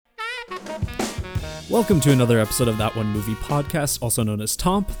Welcome to another episode of That One Movie Podcast, also known as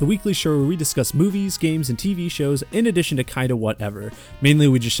Tomp, the weekly show where we discuss movies, games, and TV shows, in addition to kinda whatever. Mainly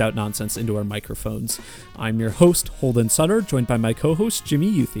we just shout nonsense into our microphones. I'm your host, Holden Sutter, joined by my co-host, Jimmy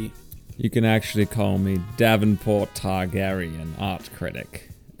Youthy. You can actually call me Davenport Targaryen, art critic.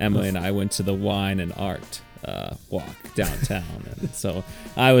 Emily and I went to the Wine and Art walk downtown, and so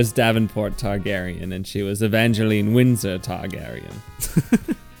I was Davenport Targaryen, and she was Evangeline Windsor Targaryen.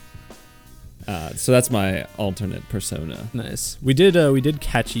 So that's my alternate persona. Nice. We did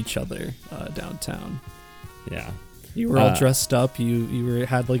catch each other downtown. Yeah. You were all dressed up. You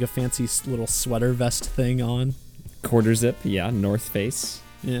had like a fancy little sweater vest thing on. Quarter zip, yeah. North Face.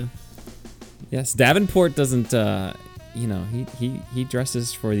 Yeah. Yes. Davenport doesn't. He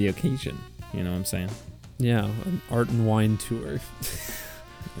dresses for the occasion. You know what I'm saying? Yeah. An art and wine tour.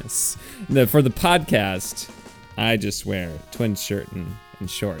 Yes. For the podcast, I just wear twin shirt and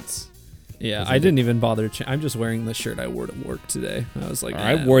shorts. Yeah, I didn't even bother. I'm just wearing the shirt I wore to work today. I was like,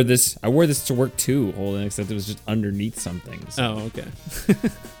 I wore this to work too, Holden, except it was just underneath something. So. Oh, okay.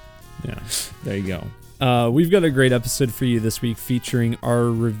 Yeah, there you go. We've got a great episode for you this week featuring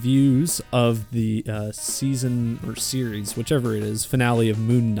our reviews of the season or series, whichever it is, finale of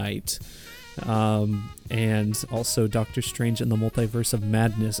Moon Knight. And also Doctor Strange and the Multiverse of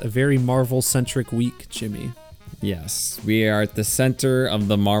Madness. A very Marvel-centric week, Jimmy. Yes, we are at the center of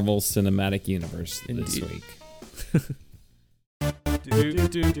the Marvel Cinematic Universe this week.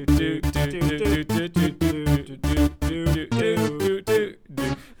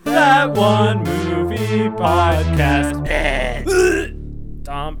 That One Movie Podcast.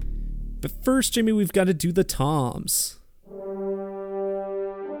 Tom. But first, Jimmy, we've got to do the Toms.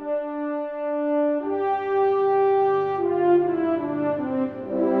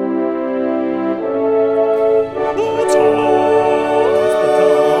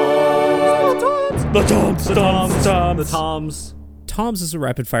 The Toms. Toms is a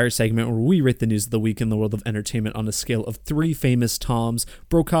rapid-fire segment where we rate the news of the week in the world of entertainment on a scale of 3 famous Toms: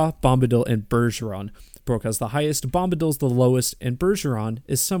 Brokaw, Bombadil, and Bergeron. Brokaw's the highest, Bombadil's the lowest, and Bergeron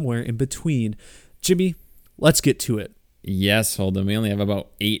is somewhere in between. Jimmy, let's get to it. Yes, Holden. We only have about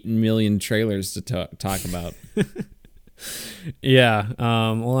 8 million trailers to talk about. Yeah,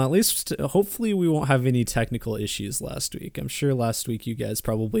 well, at least hopefully we won't have any technical issues last week. I'm sure last week you guys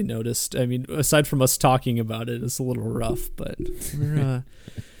probably noticed. I mean, aside from us talking about it, it's a little rough, but we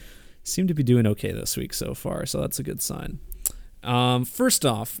seem to be doing okay this week so far, so that's a good sign. First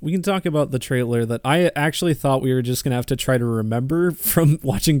off, we can talk about the trailer that I actually thought we were just going to have to try to remember from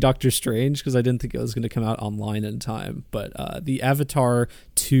watching Doctor Strange, because I didn't think it was going to come out online in time, but the Avatar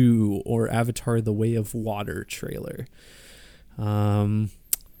 2 or Avatar The Way of Water trailer. Yeah,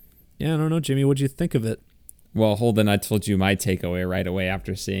 I don't know, Jimmy, what'd you think of it? Well, Holden, I told you my takeaway right away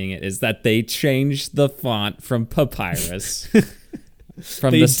after seeing it is that they changed the font from Papyrus.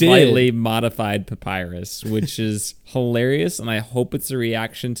 From the slightly modified Papyrus, which is hilarious, and I hope it's a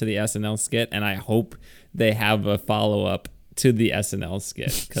reaction to the SNL skit, and I hope they have a follow-up to the SNL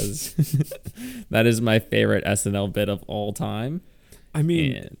skit, because that is my favorite SNL bit of all time. I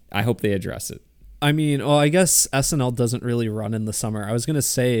mean, and I hope they address it. I mean, well, I guess SNL doesn't really run in the summer. I was going to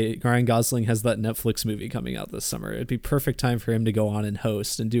say Ryan Gosling has that Netflix movie coming out this summer. It'd be perfect time for him to go on and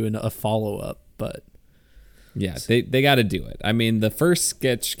host and do a follow-up, but... Yeah, they got to do it. I mean, the first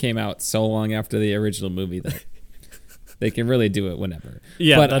sketch came out so long after the original movie that they can really do it whenever.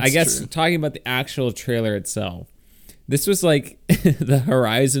 Yeah, but that's I guess true. Talking about the actual trailer itself, this was like the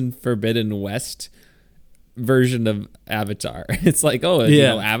Horizon Forbidden West version of Avatar. It's like,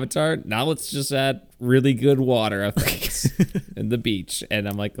 Avatar, now let's just add really good water effects in the beach. And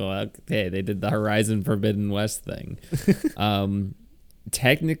I'm like, well, okay, they did the Horizon Forbidden West thing.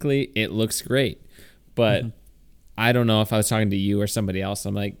 Technically, it looks great, but... I don't know if I was talking to you or somebody else.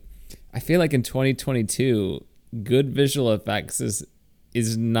 I'm like, I feel like in 2022, good visual effects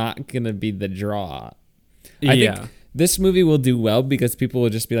is not going to be the draw. I think this movie will do well because people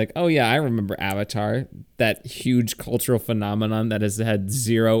will just be like, oh yeah, I remember Avatar, that huge cultural phenomenon that has had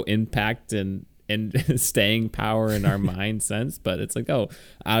zero impact and staying power in our mind since. But it's like, oh,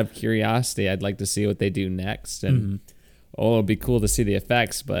 out of curiosity, I'd like to see what they do next. And it'd be cool to see the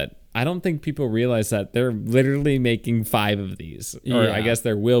effects, but I don't think people realize that they're literally making 5 of these, or I guess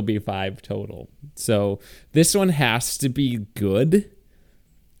there will be 5 total. So this one has to be good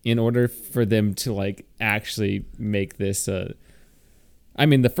in order for them to like actually make this. I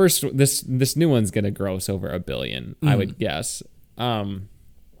mean, this new one's gonna gross over $1 billion, I would guess,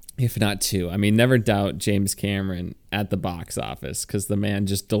 if not 2. I mean, never doubt James Cameron at the box office because the man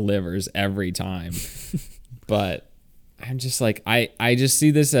just delivers every time. But I'm just like, I just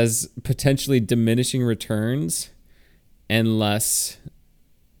see this as potentially diminishing returns unless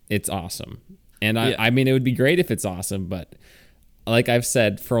it's awesome. And I mean, it would be great if it's awesome, but like I've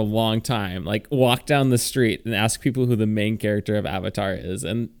said for a long time, like walk down the street and ask people who the main character of Avatar is,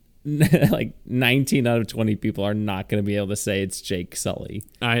 and like 19 out of 20 people are not going to be able to say it's Jake Sully.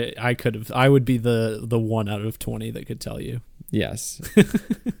 I would be the 1 out of 20 that could tell you. Yes.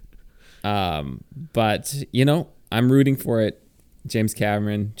 But you know, I'm rooting for it. Jim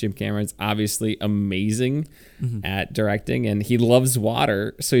Cameron's obviously amazing at directing, and he loves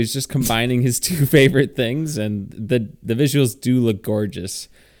water, so he's just combining his two favorite things, and the visuals do look gorgeous.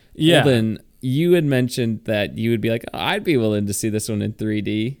 Yeah. Holden, you had mentioned that you would be like, oh, I'd be willing to see this one in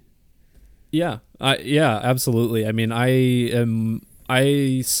 3D. Yeah. Yeah, absolutely. I mean,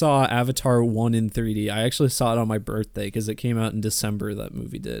 I saw Avatar 1 in 3D. I actually saw it on my birthday because it came out in December, that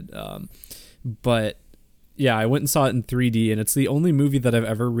movie did. But yeah, I went and saw it in 3D, and it's the only movie that I've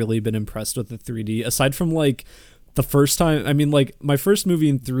ever really been impressed with the 3D, aside from like the first time. I mean, like my first movie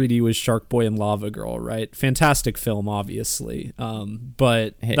in 3D was Shark Boy and Lava Girl, right? Fantastic film, obviously.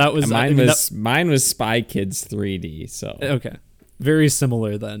 But Hey, that was mine was Spy Kids 3D. So okay. Very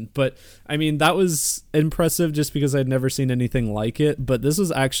similar then. But I mean, that was impressive just because I'd never seen anything like it. But this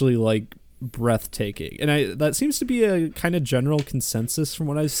was actually like breathtaking. And that seems to be a kind of general consensus from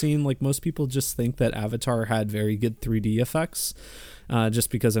what I've seen. Like most people just think that Avatar had very good 3D effects. Just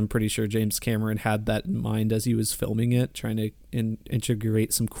because I'm pretty sure James Cameron had that in mind as he was filming it, trying to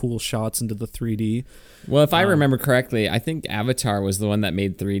integrate some cool shots into the 3D. Well, if I remember correctly, I think Avatar was the one that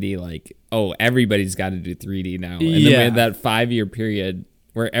made 3D like, oh, everybody's got to do 3D now. And then we had that 5-year period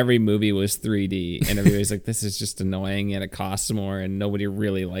where every movie was 3D, and everybody's like, this is just annoying, and it costs more, and nobody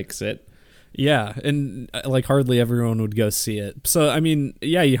really likes it. Yeah, and like hardly everyone would go see it. So I mean,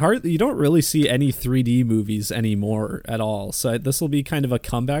 yeah, you don't really see any 3D movies anymore at all. So this will be kind of a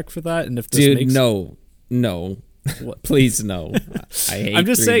comeback for that. And if this no, what? Please no. I hate. I'm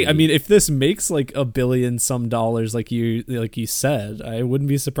just 3D. saying. I mean, if this makes like $1 billion some dollars, like you said, I wouldn't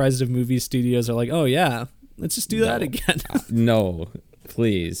be surprised if movie studios are like, oh yeah, let's just do that again. No,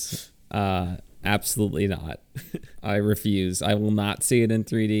 please, absolutely not. I refuse. I will not see it in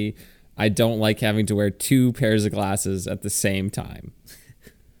 3D. I don't like having to wear 2 pairs of glasses at the same time.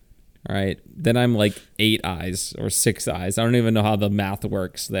 All right. Then I'm like 8 eyes or 6 eyes. I don't even know how the math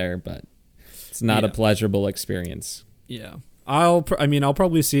works there, but it's not a pleasurable experience. Yeah. I'll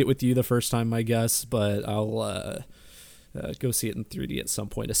probably see it with you the first time, I guess, but I'll go see it in 3D at some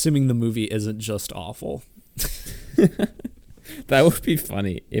point, assuming the movie isn't just awful. That would be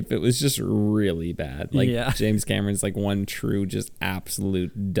funny if it was just really bad. Like James Cameron's like one true, just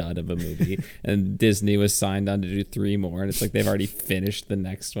absolute dud of a movie. And Disney was signed on to do 3 more. And it's like they've already finished the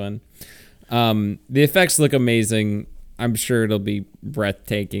next one. The effects look amazing. I'm sure it'll be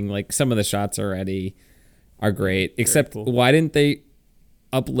breathtaking. Like some of the shots already are great. Except why didn't they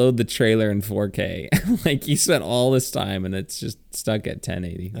upload the trailer in 4K? Like you spent all this time and it's just stuck at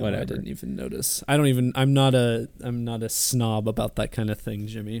 1080. Whatever. I didn't even notice. I'm not a snob about that kind of thing,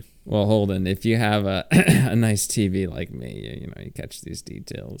 Jimmy. Well, Holden, if you have a nice TV like me, you catch these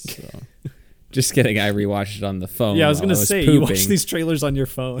details. So. Just kidding. I rewatched it on the phone. Yeah, I was gonna say you watch these trailers on your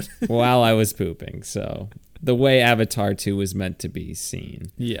phone while I was pooping. So the way Avatar 2 was meant to be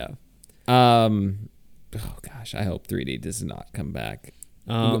seen. Yeah. Oh gosh, I hope 3D does not come back.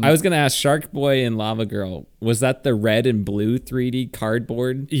 I was going to ask, Shark Boy and Lava Girl, was that the red and blue 3D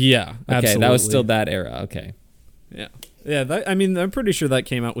cardboard? Yeah, okay, absolutely. That was still that era. Okay. Yeah. Yeah, I'm pretty sure that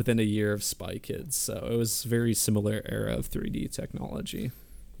came out within a year of Spy Kids, so it was very similar era of 3D technology.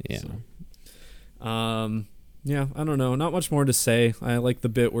 Yeah. So, yeah, I don't know. Not much more to say. I like the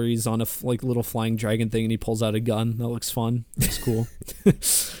bit where he's on a little flying dragon thing and he pulls out a gun. That looks fun. It's cool.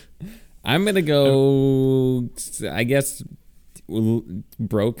 I'm going to go, I guess,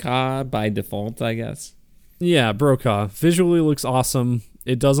 Brokaw by default, I guess. Yeah, Brokaw. Visually looks awesome.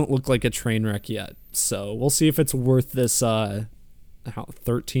 It doesn't look like a train wreck yet. So we'll see if it's worth this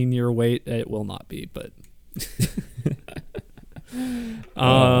 13-year wait. It will not be, but...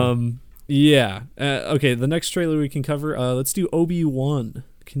 Yeah. Okay, the next trailer we can cover, let's do Obi-Wan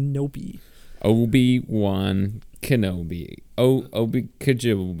Kenobi. Obi-Wan Kenobi. Obi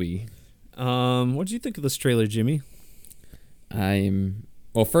Kajobi. What do you think of this trailer, Jimmy?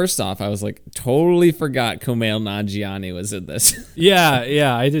 Well, first off, I was like, totally forgot Kumail Nanjiani was in this.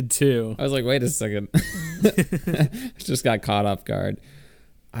 Yeah, I did too. I was like, wait a second. Just got caught off guard.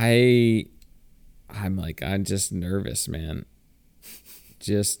 I'm just nervous, man.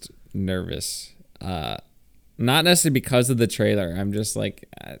 Just nervous. Not necessarily because of the trailer. I'm just like,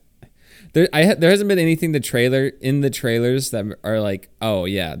 there hasn't been anything in the trailers that are like, oh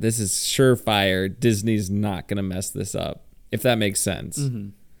yeah, this is surefire. Disney's not gonna mess this up, if that makes sense. Mm-hmm.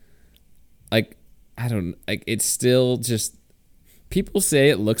 Like, I don't like. It's still just people say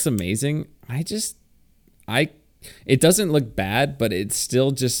it looks amazing. It doesn't look bad, but it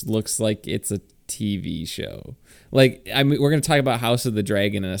still just looks like it's a TV show. Like, I mean, we're gonna talk about House of the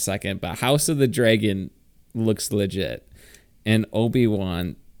Dragon in a second, but House of the Dragon looks legit, and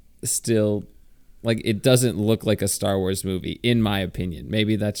Obi-Wan still, like, it doesn't look like a Star Wars movie, in my opinion.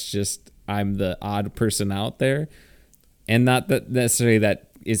 Maybe that's just I'm the odd person out there, and not that necessarily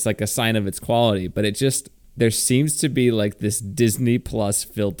that it's like a sign of its quality, but it just, there seems to be like this Disney Plus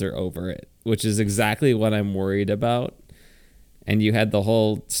filter over it, which is exactly what I'm worried about. And you had the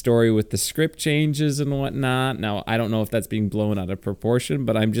whole story with the script changes and whatnot. Now, I don't know if that's being blown out of proportion,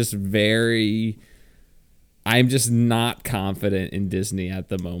 but I'm just not confident in Disney at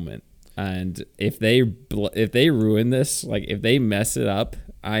the moment. And if they ruin this, like if they mess it up,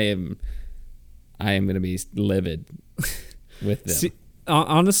 I am going to be livid with them. See,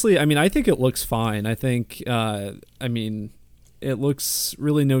 honestly, I mean, I think it looks fine. I think, it looks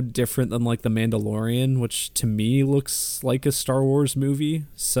really no different than like The Mandalorian, which to me looks like a Star Wars movie.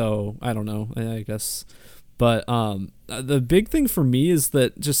 So I don't know, I guess. But the big thing for me is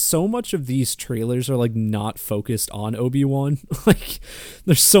that just so much of these trailers are like not focused on Obi-Wan. Like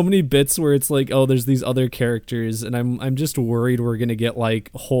there's so many bits where it's like, oh, there's these other characters, and I'm just worried we're gonna get like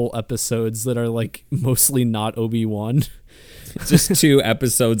whole episodes that are like mostly not Obi-Wan. Just 2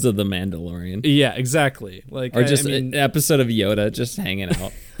 episodes of The Mandalorian. Yeah, exactly. Like, or just an episode of Yoda just hanging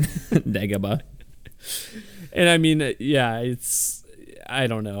out. Dagobah. And I mean, yeah, it's, I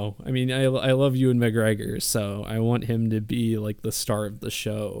don't know. I mean, I love Ewan McGregor, so I want him to be like the star of the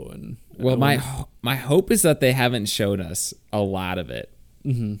show. And well, my hope is that they haven't showed us a lot of it.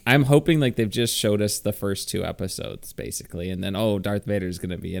 Mm-hmm. I'm hoping like they've just showed us the first 2 episodes basically, and then Darth Vader's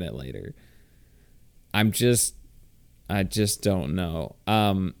gonna be in it later. I just don't know.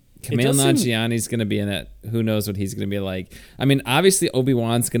 Kumail Nanjiani's going to be in it. Who knows what he's going to be like. I mean, obviously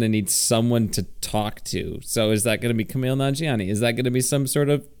Obi-Wan's going to need someone to talk to. So is that going to be Kumail Nanjiani? Is that going to be some sort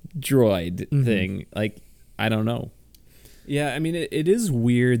of droid thing? Like, I don't know. Yeah, I mean, it is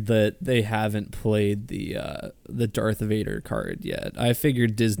weird that they haven't played the Darth Vader card yet. I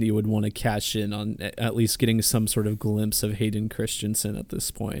figured Disney would want to cash in on at least getting some sort of glimpse of Hayden Christensen at this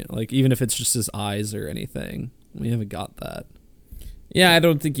point. Like, even if it's just his eyes or anything. We haven't got that. Yeah, I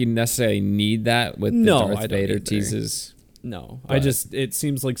don't think you necessarily need that with the Darth Vader teases. No, it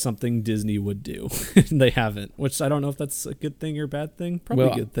seems like something Disney would do. They haven't, which I don't know if that's a good thing or bad thing. Probably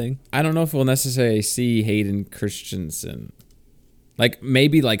a good thing. I don't know if we'll necessarily see Hayden Christensen. Like,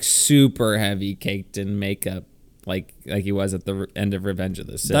 maybe like super heavy caked in makeup, like he was at the end of Revenge of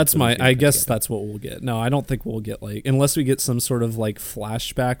the Sith. I guess that's what we'll get. No, I don't think we'll get like, unless we get some sort of like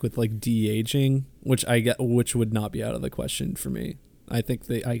flashback with like de-aging, which would not be out of the question for me. I think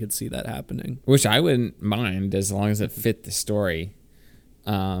I could see that happening. Which I wouldn't mind as long as it fit the story.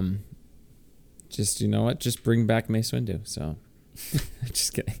 Just, you know what? Just bring back Mace Windu. So,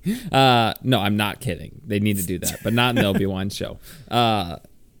 just kidding. No, I'm not kidding. They need to do that, but not in the Obi-Wan show. I'm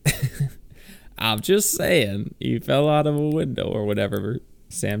just saying, he fell out of a window or whatever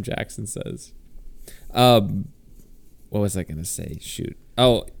Sam Jackson says. What was I going to say? Shoot.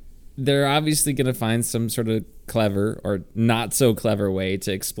 Oh, they're obviously going to find some sort of clever or not so clever way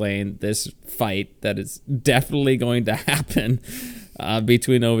to explain this fight that is definitely going to happen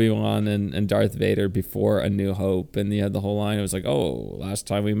between Obi-Wan and Darth Vader before A New Hope. And you had the whole line. It was like, oh, last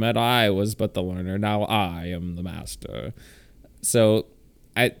time we met, I was but the learner. Now I am the master. So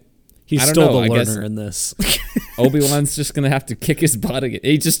He's still the learner in this. Obi-Wan's just going to have to kick his butt again.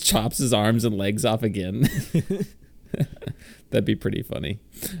 He just chops his arms and legs off again. That'd be pretty funny.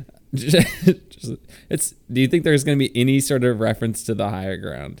 Do you think there's going to be any sort of reference to the higher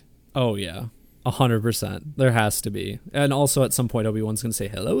ground? Oh, yeah. 100%. There has to be. And also at some point, Obi-Wan's going to say,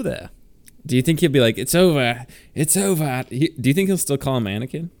 hello there. Do you think he'll be like, it's over. It's over. Do you think he'll still call him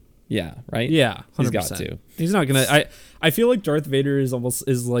Anakin? Yeah, right? Yeah, 100%. He's got to. He's not going to... I feel like Darth Vader is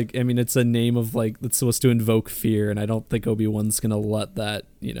like, I mean, it's a name of like, that's supposed to invoke fear, and I don't think Obi-Wan's going to let that,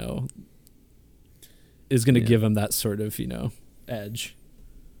 is going to give him that sort of, edge.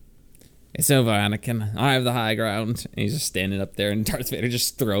 It's over, Anakin. I have the high ground. And he's just standing up there, and Darth Vader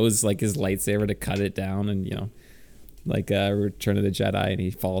just throws like his lightsaber to cut it down, and like Return of the Jedi, and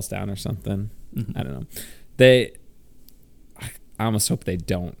he falls down or something. Mm-hmm. I don't know. I almost hope they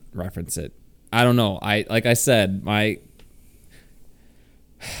don't reference it. I don't know. Like I said, my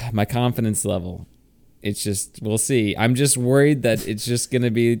confidence level. It's just, we'll see. I'm just worried that it's just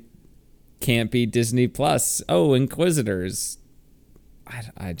gonna be can't be Disney Plus. Oh, Inquisitors.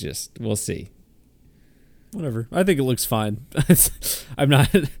 We'll see. Whatever. I think it looks fine. I'm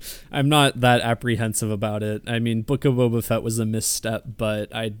not that apprehensive about it. I mean, Book of Boba Fett was a misstep,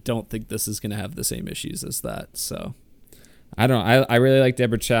 but I don't think this is going to have the same issues as that. So I really like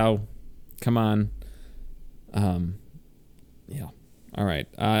Deborah Chow. Come on. Yeah. All right.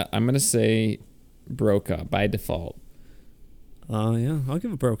 I'm going to say Brokaw by default. Yeah, I'll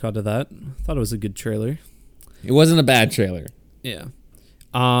give a Brokaw to that. I thought it was a good trailer. It wasn't a bad trailer. Yeah.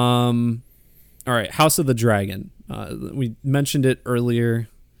 All right, House of the Dragon. We mentioned it earlier.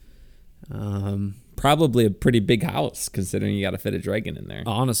 Probably a pretty big house considering you got to fit a dragon in there.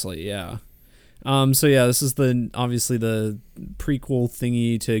 Honestly, yeah. So yeah, this is obviously the prequel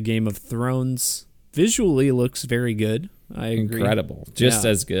thingy to Game of Thrones. Visually looks very good. I agree. Incredible. Just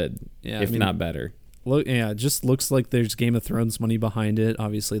as good, if not better. It just looks like there's Game of Thrones money behind it.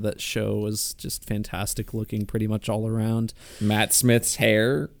 Obviously, that show was just fantastic looking pretty much all around. Matt Smith's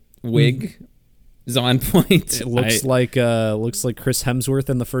hair, wig is on point. It looks like Chris Hemsworth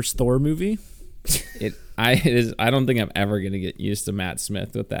in the first Thor movie. I don't think I'm ever going to get used to Matt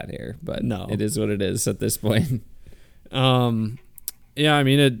Smith with that hair, but no. It is what it is at this point. Yeah, I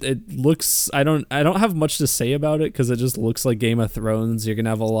mean it looks I don't have much to say about it because it just looks like Game of Thrones. You're going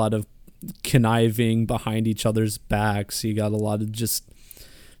to have a lot of conniving behind each other's backs. You got a lot of just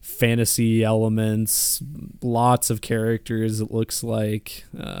fantasy elements, lots of characters. It looks like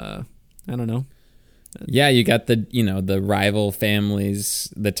I don't know. Yeah, you got the rival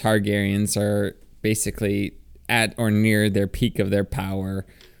families. The Targaryens are basically at or near their peak of their power.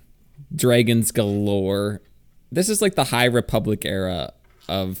 Dragons galore. This is like the High Republic era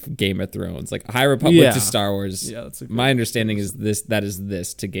of Game of Thrones. Like High Republic to Star Wars. Yeah, my understanding is this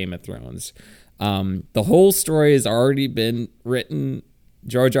to Game of Thrones. The whole story has already been written.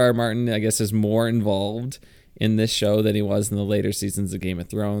 George R. R. Martin, I guess, is more involved in this show than he was in the later seasons of Game of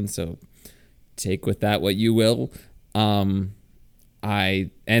Thrones. So take with that what you will. And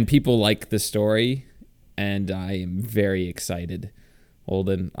people like the story, and I am very excited.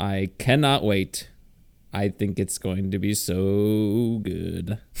 Holden, I cannot wait. I think it's going to be so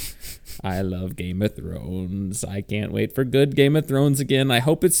good. I love Game of Thrones. I can't wait for good Game of Thrones again. I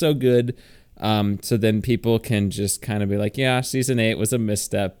hope it's so good. So then people can just kind of be like, yeah, season 8 was a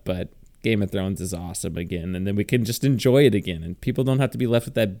misstep, but Game of Thrones is awesome again. And then we can just enjoy it again. And people don't have to be left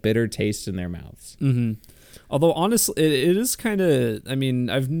with that bitter taste in their mouths. Mm-hmm. Although, honestly, it is kind of, I mean,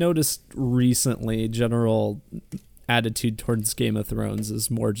 I've noticed recently general attitude towards Game of Thrones is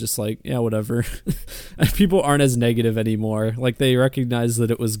more just like, yeah, whatever. People aren't as negative anymore. Like, they recognize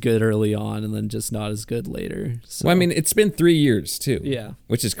that it was good early on and then just not as good later. So. Well, I mean, it's been 3 years too. Yeah.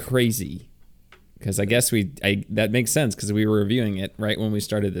 Which is crazy. Because I guess that makes sense because we were reviewing it right when we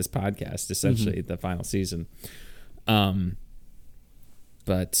started this podcast, essentially the final season.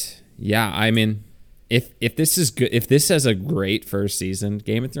 But yeah, I mean, if this is good, if this has a great first season,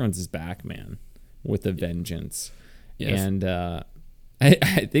 Game of Thrones is back, man, with a vengeance. Yes. And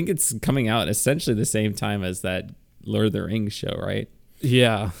I think it's coming out essentially the same time as that Lord of the Rings show, right?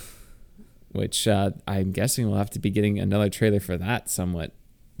 Yeah. Which I'm guessing we'll have to be getting another trailer for that somewhat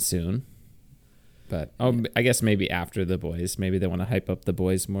soon. But I guess maybe after The Boys. Maybe they want to hype up The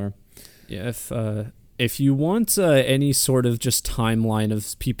Boys more. Yeah, if you want any sort of just timeline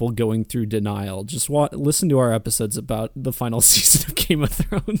of people going through denial, just listen to our episodes about the final season of Game of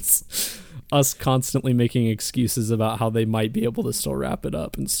Thrones. Us constantly making excuses about how they might be able to still wrap it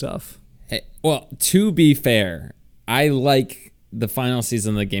up and stuff. Hey, well, to be fair, I like the final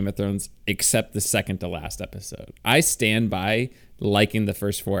season of the Game of Thrones except the second to last episode. I stand by liking the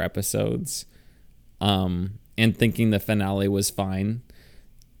first 4 episodes. And thinking the finale was fine.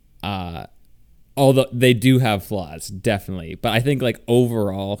 Although they do have flaws, definitely. But I think like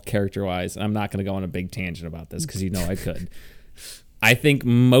overall, character-wise, I'm not going to go on a big tangent about this because you know I could. I think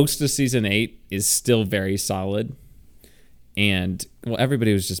most of season 8 is still very solid. And, well,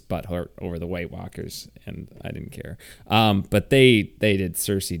 everybody was just butthurt over the White Walkers, and I didn't care. But they did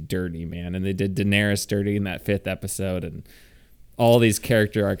Cersei dirty, man. And they did Daenerys dirty in that 5th episode, and all these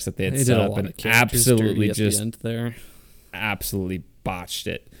character arcs that they had set up and absolutely just the end there. Absolutely botched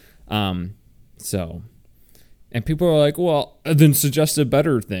it. And people are like, well, then suggest a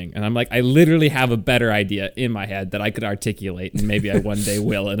better thing. And I'm like, I literally have a better idea in my head that I could articulate, and maybe I one day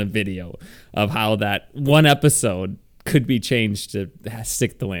will in a video of how that one episode could be changed to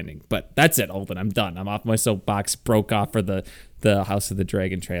stick the landing. But that's it, Holden. I'm done. I'm off my soapbox. Brokaw for the House of the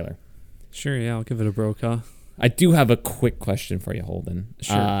Dragon trailer. Sure, yeah, I'll give it a Brokaw. I do have a quick question for you, Holden.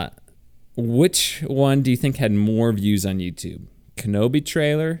 Sure. Which one do you think had more views on YouTube? Kenobi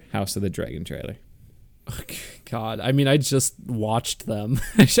trailer, House of the Dragon trailer. God, I mean, I just watched them.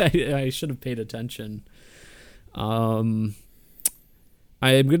 I should have paid attention. I'm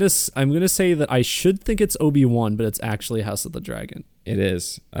gonna say that I should think it's Obi-Wan, but it's actually House of the Dragon. It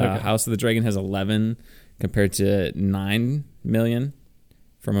is. Okay. House of the Dragon has 11 compared to 9 million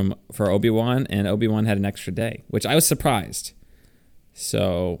for Obi-Wan, and Obi-Wan had an extra day, which I was surprised.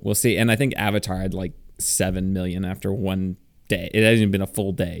 So we'll see. And I think Avatar had like 7 million after one day. It hasn't even been a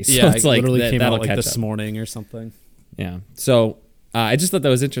full day. So Yeah, it's it like literally came that'll out like catch this up. morning or something. Yeah. So I just thought that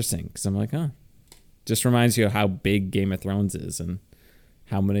was interesting because I'm like, just reminds you of how big Game of Thrones is and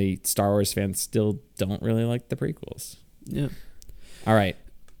how many Star Wars fans still don't really like the prequels. Yeah. All right.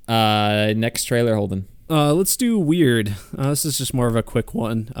 Next trailer, Holden. Let's do Weird. This is just more of a quick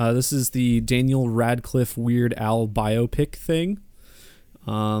one. This is the Daniel Radcliffe Weird Al biopic thing.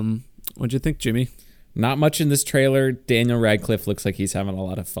 What'd you think, Jimmy? Not much in this trailer. Daniel Radcliffe looks like he's having a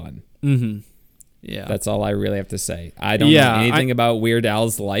lot of fun. Mm-hmm. Yeah. That's all I really have to say. I don't know anything about Weird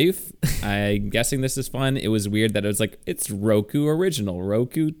Al's life. I'm guessing this is fun. It was weird that it was like, it's Roku original,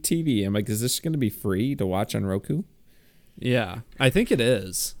 Roku TV. I'm like, is this going to be free to watch on Roku? Yeah, I think it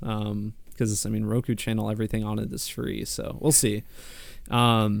is. Because, I mean, Roku channel, everything on it is free. So we'll see.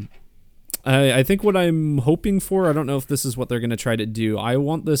 I think what I'm hoping for, I don't know if this is what they're going to try to do. I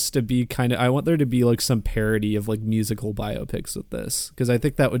want this to be I want there to be like some parody of like musical biopics with this, because I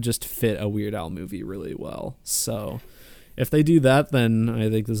think that would just fit a Weird Al movie really well. So if they do that, then I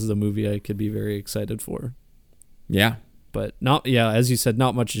think this is a movie I could be very excited for. Yeah. But as you said,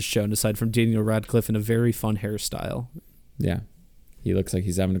 not much is shown aside from Daniel Radcliffe in a very fun hairstyle. Yeah. He looks like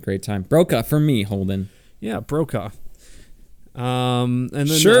he's having a great time. Brokaw for me, Holden. Yeah, Brokaw. And then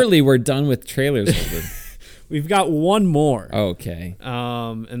surely we're done with trailers. we've got one more. Okay.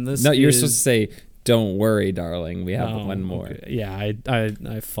 And this you're supposed to say, "Don't worry, darling. We have one more." Okay. Yeah, I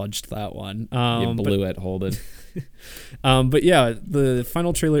fudged that one. You blew it, Holden. But yeah, the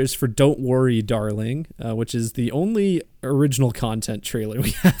final trailer is for Don't Worry, Darling, which is the only original content trailer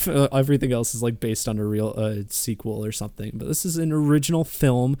we have. Everything else is like based on a real sequel or something. But this is an original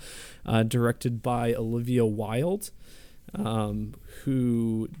film directed by Olivia Wilde,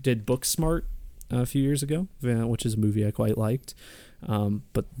 who did Booksmart a few years ago, which is a movie I quite liked.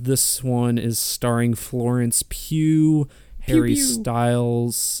 But this one is starring Florence Pugh, Harry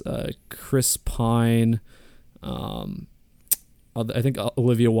Styles, Chris Pine. I think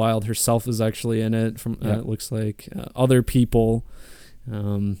Olivia Wilde herself is actually in it. It looks like other people. I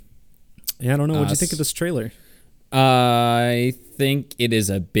don't know. What do you think of this trailer? I think it is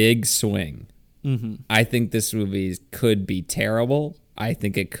a big swing. Mm-hmm. I think this movie could be terrible. I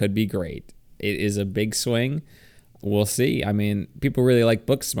think it could be great. It is a big swing. We'll see. I mean, people really like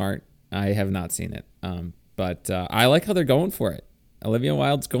Booksmart. I have not seen it, but I like how they're going for it. Olivia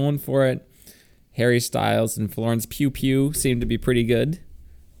Wilde's going for it. Harry Styles and Florence Pugh seem to be pretty good.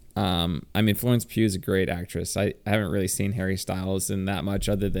 I mean, Florence Pugh is a great actress. I haven't really seen Harry Styles in that much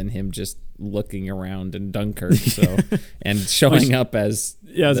other than him just looking around in Dunkirk and showing up as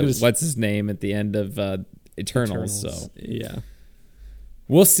what's his name at the end of Eternals. So yeah,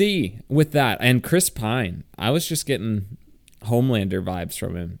 we'll see with that. And Chris Pine, I was just getting Homelander vibes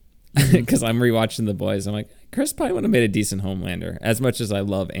from him because I'm rewatching The Boys. I'm like, Chris Pine would have made a decent Homelander, as much as I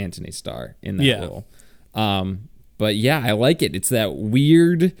love Anthony Starr in that role. But yeah, I like it. It's that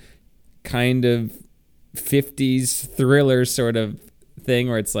weird kind of 50s thriller sort of thing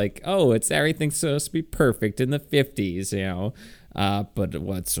where it's like, oh, it's everything's supposed to be perfect in the 50s, you know. But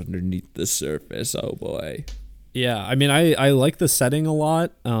what's underneath the surface? Oh boy. Yeah, I mean, I like the setting a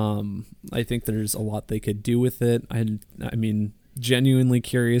lot. I think there's a lot they could do with it. I mean, genuinely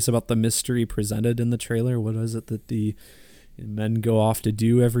curious about the mystery presented in the trailer. What is it that the men go off to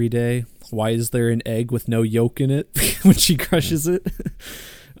do every day? Why is there an egg with no yolk in it when she crushes it?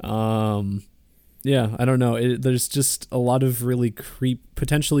 Yeah, I don't know. There's just a lot of really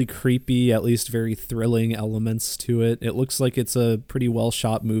potentially creepy, at least very thrilling elements to it. It looks like it's a pretty well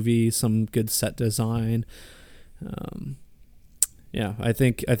shot movie, some good set design. Yeah, I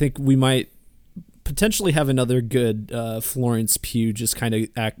think we might potentially have another good Florence Pugh just kind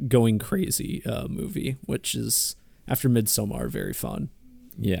of going crazy movie, which is, after Midsommar, very fun.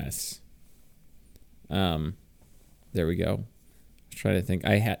 Yes. There we go. I was trying to think.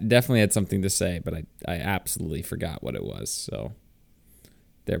 I definitely had something to say, but I absolutely forgot what it was. So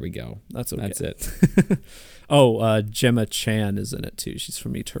there we go. That's okay. That's it. Gemma Chan is in it too. She's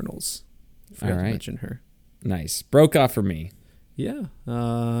from Eternals. Forgot to mention her. Nice. Brokaw for me. Yeah.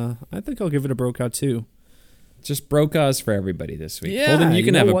 I think I'll give it a Brokaw too. Just Brokaws for everybody this week. Yeah, Holden, you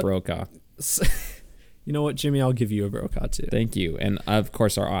can have a Brokaw. You know what, Jimmy? I'll give you a brokaw too. Thank you. And of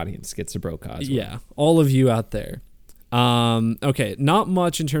course, our audience gets a brokaw as well. Yeah, all of you out there. Okay, not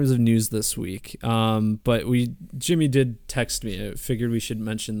much in terms of news this week. But Jimmy did text me. I figured we should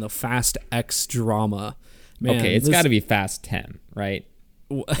mention the Fast X drama. Man, okay, it's got to be Fast 10, right?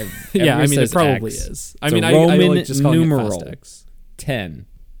 Yeah, I mean, it probably X. is. I mean, Roman I like just calling numeral it Fast X. 10.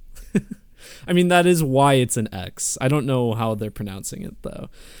 I mean, that is why it's an X. I don't know how they're pronouncing it, though.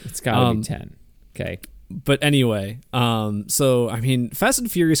 It's got to be 10. Okay. But anyway, so, I mean, Fast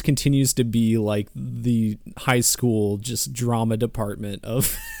and Furious continues to be like the high school just drama department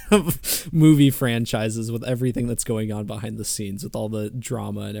of movie franchises with everything that's going on behind the scenes with all the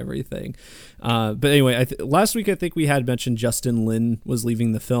drama and everything. But anyway, last week I think we had mentioned Justin Lin was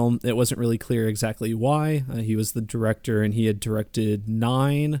leaving the film. It wasn't really clear exactly why. He was the director and he had directed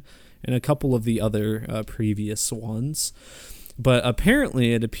 9 and a couple of the other previous ones. But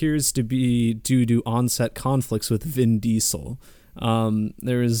apparently it appears to be due to on-set conflicts with Vin Diesel.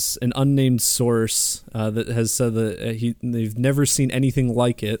 There is an unnamed source that has said that they've never seen anything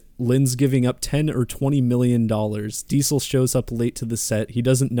like it. Lin's giving up $10 or $20 million. Diesel shows up late to the set. He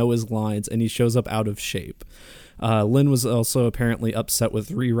doesn't know his lines, and he shows up out of shape. Lin was also apparently upset with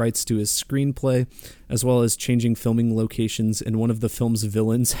rewrites to his screenplay, as well as changing filming locations and one of the film's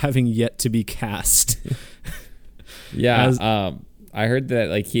villains having yet to be cast. Yeah, I heard that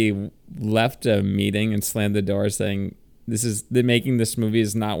like he left a meeting and slammed the door saying, making this movie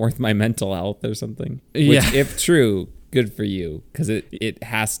is not worth my mental health or something. Which, if true, good for you, because it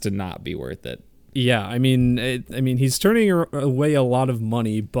has to not be worth it. Yeah, I mean, he's turning away a lot of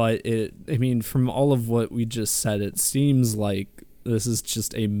money, but from all of what we just said, it seems like this is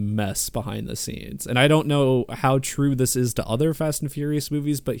just a mess behind the scenes. And I don't know how true this is to other Fast and Furious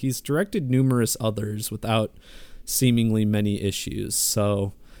movies, but he's directed numerous others without seemingly many issues.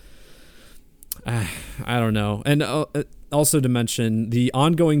 So I don't know. And also to mention the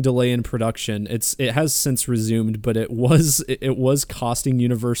ongoing delay in production, it has since resumed, but it was costing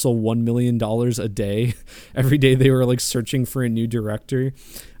Universal $1 million a day. Every day they were like searching for a new director.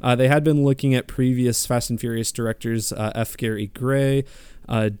 They had been looking at previous Fast and Furious directors, F. Gary Gray,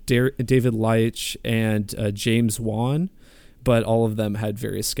 David Leitch, and James Wan. But all of them had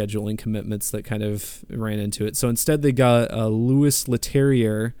various scheduling commitments that kind of ran into it. So instead they got Louis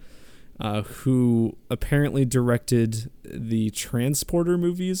Leterrier, who apparently directed the Transporter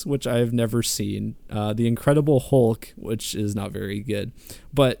movies, which I have never seen. The Incredible Hulk, which is not very good.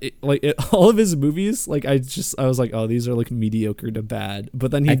 But all of his movies, like I was like, oh, these are like mediocre to bad.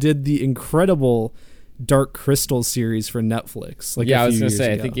 But then he did the Incredible Dark Crystal series for Netflix. I was gonna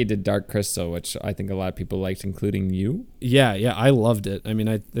say, I think he did Dark Crystal, which I think a lot of people liked, including you. Yeah, I loved it. I mean,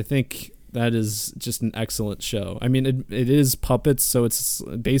 I think that is just an excellent show. I mean, it is puppets, so it's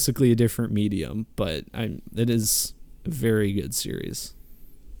basically a different medium, but it is a very good series.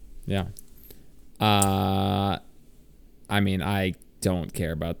 Yeah. I mean, I don't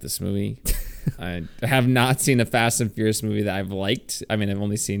care about this movie. I have not seen a Fast and Furious movie that I've liked. I mean, I've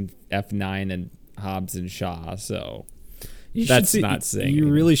only seen F9 and Hobbs and Shaw, so that's not saying you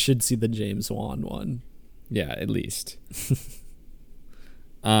anything. Really should see the James Wan one. Yeah, at least.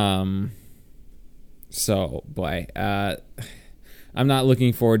 So boy, I'm not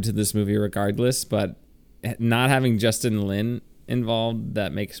looking forward to this movie regardless, but not having Justin Lin involved,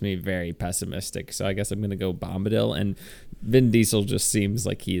 that makes me very pessimistic. So I guess I'm gonna go Bombadil, and Vin Diesel just seems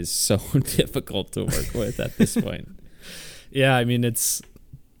like he is so difficult to work with at this point. Yeah, I mean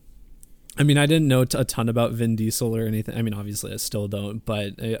I didn't know a ton about Vin Diesel or anything. I mean, obviously I still don't,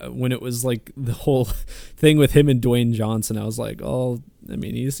 but when it was like the whole thing with him and Dwayne Johnson, I was like, oh, I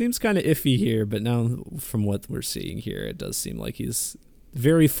mean, he seems kind of iffy here, but now from what we're seeing here, it does seem like he's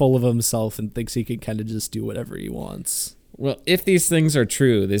very full of himself and thinks he can kind of just do whatever he wants. Well, if these things are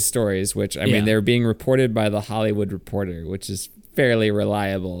true, these stories, which, I mean, they're being reported by The Hollywood Reporter, which is fairly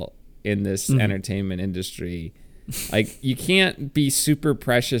reliable in this entertainment industry. Like, you can't be super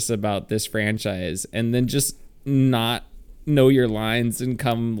precious about this franchise and then just not know your lines and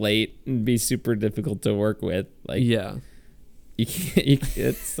come late and be super difficult to work with. Like, yeah,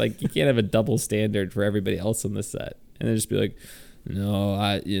 it's like you can't have a double standard for everybody else on the set and then just be like, no,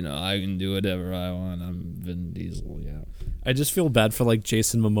 I can do whatever I want. I'm Vin Diesel. Yeah. I just feel bad for like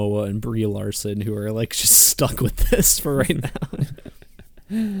Jason Momoa and Brie Larson, who are like just stuck with this for right now.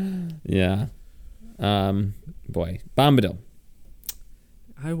 Yeah. Boy, Bombadil.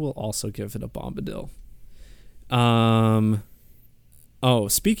 I will also give it a Bombadil. Oh,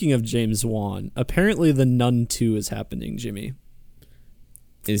 speaking of James Wan, apparently The Nun 2 is happening, Jimmy.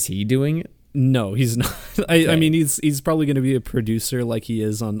 Is he doing it? No, he's not. Okay. I mean, he's probably going to be a producer like he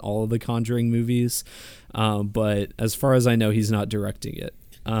is on all of the Conjuring movies, but as far as I know, he's not directing it.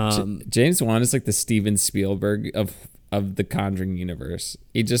 James Wan is like the Steven Spielberg of the Conjuring universe.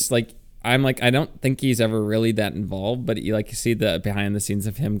 He just like, I'm like, I don't think he's ever really that involved, but you see the behind the scenes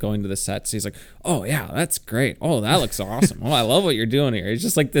of him going to the sets. He's like, oh yeah, that's great. Oh, that looks awesome. Oh, I love what you're doing here. He's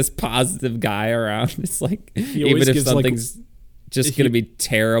just like this positive guy around. It's like, even if something's just going to be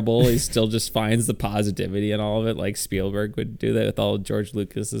terrible, he still just finds the positivity in all of it. Like Spielberg would do that with all of George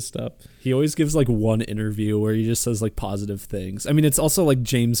Lucas's stuff. He always gives like one interview where he just says like positive things. I mean, it's also like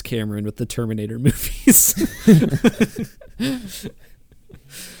James Cameron with the Terminator movies.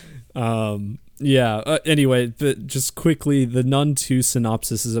 Anyway, but just quickly, the Nun 2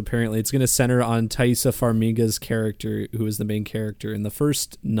 synopsis is apparently it's going to center on Thaisa Farmiga's character, who is the main character in the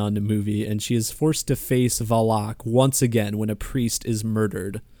first Nun movie, and she is forced to face Valak once again when a priest is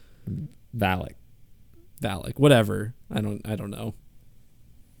murdered. Valak, whatever. I don't know.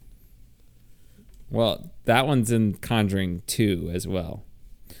 Well, that one's in Conjuring 2 as well.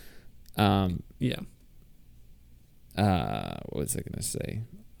 Yeah. What was I going to say?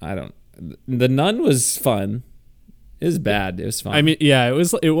 The Nun was fun. It was bad. It was fun. I mean, yeah, it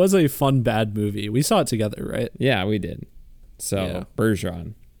was a fun bad movie. We saw it together, right? Yeah, we did. So, yeah.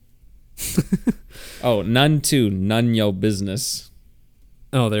 Bergeron. Oh, Nun 2, None Yo Business.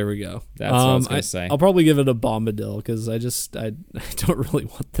 Oh, there we go. That's what I was going to say. I'll probably give it a Bombadil because I don't really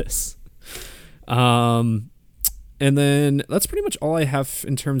want this. And then that's pretty much all I have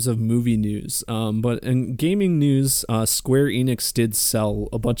in terms of movie news. But in gaming news, Square Enix did sell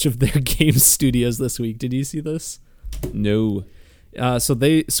a bunch of their game studios this week. Did you see this? No. So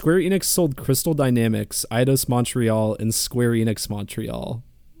Square Enix sold Crystal Dynamics, Eidos Montreal, and Square Enix Montreal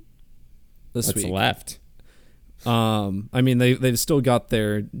this week. What's left? I mean, they've still got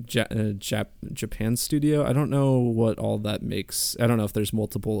their Japan studio. I don't know what all that makes. I don't know if there's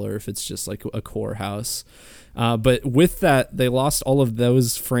multiple or if it's just like a core house. But with that, they lost all of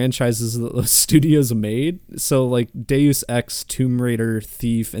those franchises that those studios made. So like Deus Ex, Tomb Raider,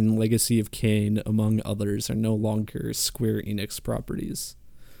 Thief, and Legacy of Kain, among others, are no longer Square Enix properties.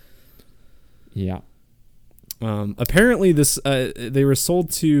 Yeah. Apparently they were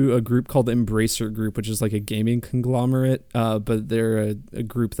sold to a group called Embracer Group, which is like a gaming conglomerate, but they're a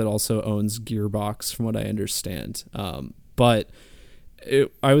group that also owns Gearbox, from what I understand. But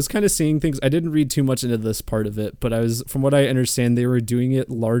I was kind of seeing things. I didn't read too much into this part of it, but from what I understand, they were doing it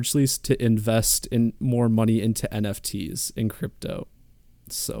largely to invest in more money into NFTs in crypto.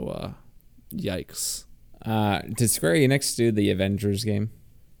 So, yikes. Did Square Enix do the Avengers game?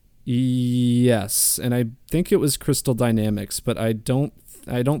 Yes, and I think it was Crystal Dynamics, but I don't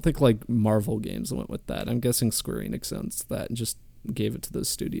think like Marvel Games went with that. I'm guessing Square Enix owns that and just gave it to those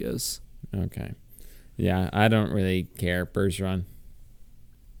studios. Okay. Yeah, I don't really care. Bergeron.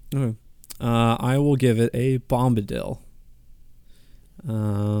 Okay. I will give it a Bombadil. I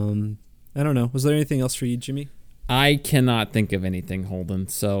don't know. Was there anything else for you, Jimmy? I cannot think of anything, Holden.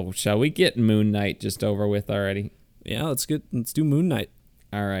 So shall we get Moon Knight just over with already? Yeah, let's do Moon Knight.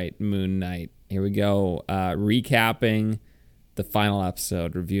 All right, Moon Knight. Here we go. Recapping the final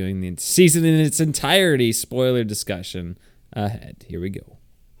episode, reviewing the season in its entirety, spoiler discussion ahead. Here we go.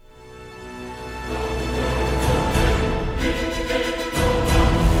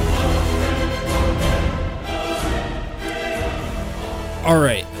 All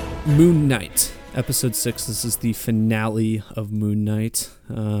right, Moon Knight, episode 6. This is the finale of Moon Knight.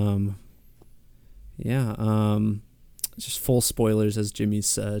 Just full spoilers, as Jimmy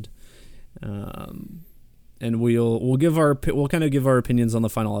said, and we'll kind of give our opinions on the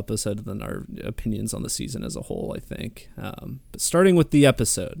final episode, and then our opinions on the season as a whole, I think. But starting with the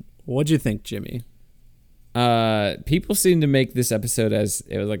episode, what'd you think, Jimmy? People seem to make this episode as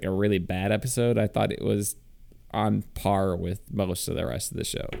it was like a really bad episode. I thought it was on par with most of the rest of the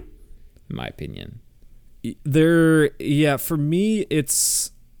show, in my opinion. For me,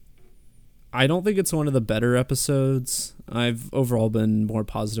 I don't think it's one of the better episodes. I've overall been more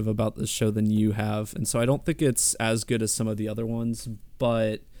positive about this show than you have, and so I don't think it's as good as some of the other ones,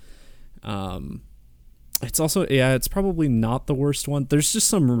 but it's also, it's probably not the worst one. There's just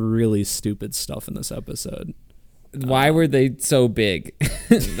some really stupid stuff in this episode. Why were they so big?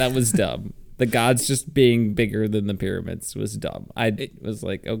 That was dumb. The gods just being bigger than the pyramids was dumb. I was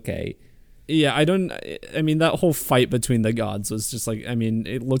like, okay. Yeah, I mean, that whole fight between the gods was just like, I mean,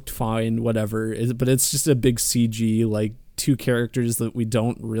 it looked fine, whatever, but it's just a big CG, like, two characters that we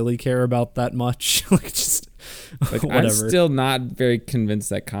don't really care about that much. Like, just, like, whatever. I'm still not very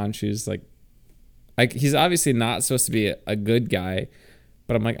convinced that Khonshu's, like, he's obviously not supposed to be a good guy,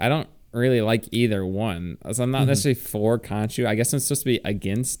 but I'm like, I don't really like either one. So I'm not necessarily for Khonshu. I guess I'm supposed to be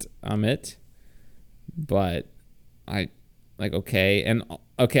against Amit, but I like okay. And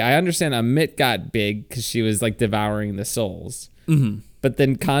okay, I understand Amit got big because she was like devouring the souls. But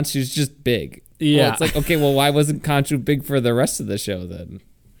then Khonshu's just big. Yeah. Well, it's like, okay, well, why wasn't Khonshu big for the rest of the show then?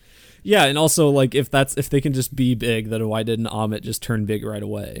 Yeah, and also like if they can just be big, then why didn't Amit just turn big right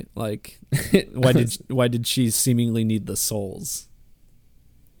away? Like why did she seemingly need the souls?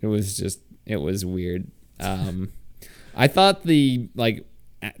 It was weird. I thought the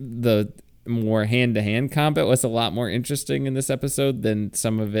more hand-to-hand combat was a lot more interesting in this episode than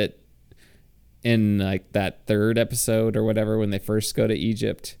some of it in like that third episode or whatever when they first go to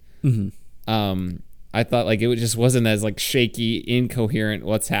Egypt. I thought like it just wasn't as like shaky, incoherent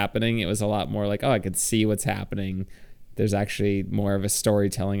what's happening. It was a lot more like, oh, I could see what's happening. There's actually more of a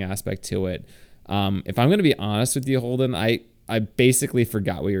storytelling aspect to it. If I'm going to be honest with you, Holden, I basically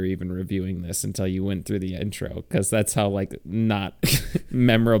forgot we were even reviewing this until you went through the intro, because that's how like not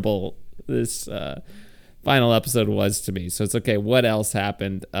memorable this final episode was to me. So it's okay. What else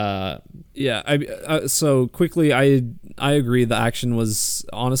happened? So quickly, I agree. The action was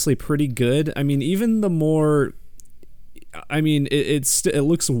honestly pretty good. I mean, even the more, I mean, it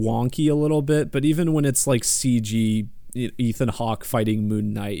looks wonky a little bit, but even when it's like CG Ethan Hawke fighting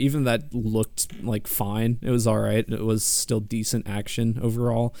Moon Knight, even that looked like fine. It was all right. It was still decent action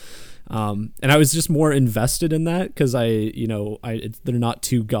overall. And I was just more invested in that because they're not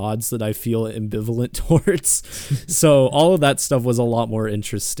two gods that I feel ambivalent towards. So all of that stuff was a lot more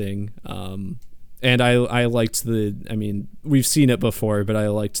interesting. And I liked we've seen it before, but I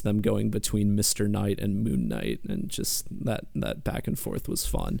liked them going between Mr. Knight and Moon Knight, and just that back and forth was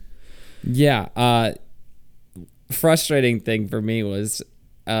fun. Yeah. Frustrating thing for me was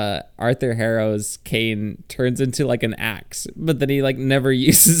Arthur Harrow's cane turns into like an axe, but then he like never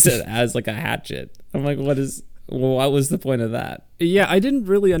uses it as like a hatchet. I'm like, what was the point of that? Yeah, I didn't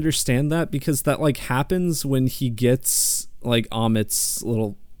really understand that, because that like happens when he gets like Amit's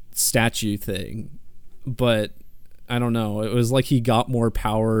little statue thing, but I don't know. It was like he got more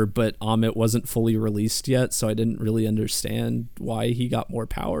power, but Amit wasn't fully released yet, so I didn't really understand why he got more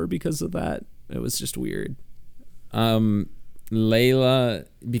power because of that. It was just weird. Layla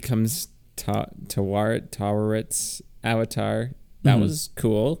becomes Tawarit's avatar. That was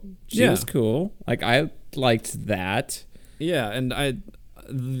cool. She was cool. Like, I liked that. Yeah, and I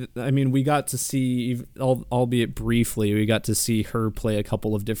mean, we got to see, albeit briefly, we got to see her play a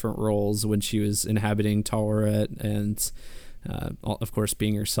couple of different roles when she was inhabiting Taweret, and of course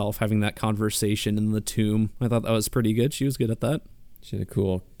being herself, having that conversation in the tomb. I thought that was pretty good. She was good at that. She had a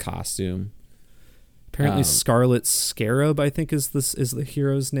cool costume. Apparently Scarlet Scarab, I think is the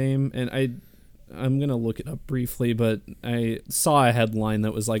hero's name, and I'm gonna look it up briefly, but I saw a headline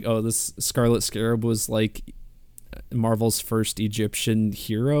that was like, oh, this Scarlet Scarab was like Marvel's first Egyptian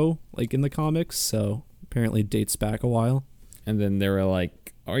hero, like in the comics, so apparently dates back a while. And then they were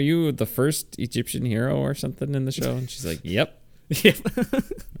like, are you the first Egyptian hero or something in the show? And she's like, yep. I'm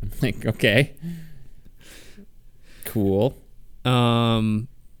like, okay, cool.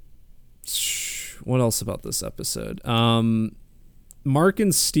 What else about this episode? Mark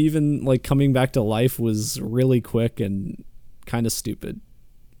and Steven like coming back to life was really quick and kind of stupid.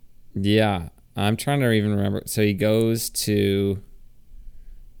 Yeah, I'm trying to even remember. So he goes to...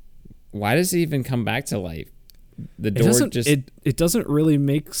 Why does he even come back to life? The door it doesn't really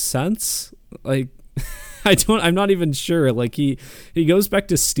make sense. Like, I'm not even sure. Like he goes back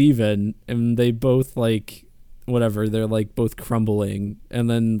to Steven, and they both like... whatever, they're like both crumbling, and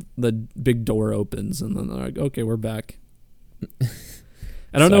then the big door opens, and then they're like, okay, we're back.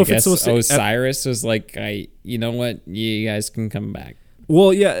 I don't know if it's supposed to... Osiris was like, you know what, you guys can come back.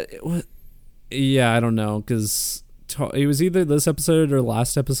 Well, yeah, I don't know, because it was either this episode or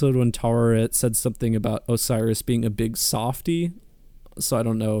last episode when Taweret said something about Osiris being a big softie. So I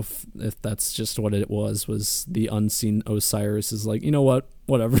don't know if that's just what it was the unseen Osiris is like, you know what,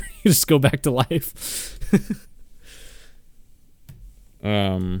 whatever, you just go back to life.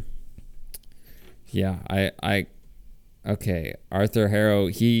 Okay, Arthur Harrow,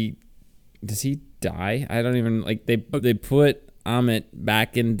 does he die? I don't even, like, they put Amit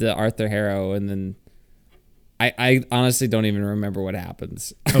back into Arthur Harrow, and then I honestly don't even remember what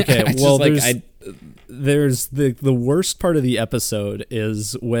happens. Okay, well, there's the worst part of the episode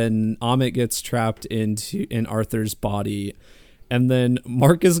is when Amit gets trapped in Arthur's body, and then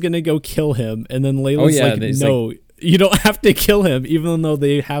Mark is gonna go kill him, and then Layla's no, you don't have to kill him, even though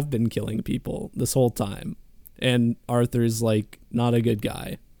they have been killing people this whole time. And Arthur's like not a good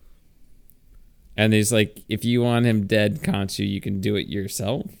guy. And he's like, if you want him dead, Khonshu, you can do it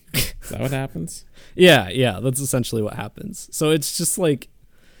yourself. that what happens? Yeah, that's essentially what happens. So it's just like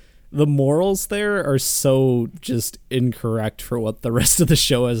the morals there are so just incorrect for what the rest of the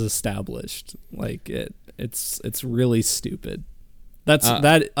show has established. Like it's really stupid.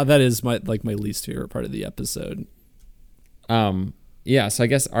 That is my least favorite part of the episode. Yeah, so I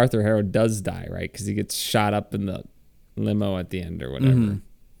guess Arthur Harrow does die, right? Because he gets shot up in the limo at the end or whatever. Mm-hmm.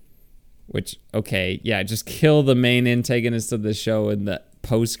 Which, okay, yeah, just kill the main antagonist of the show in the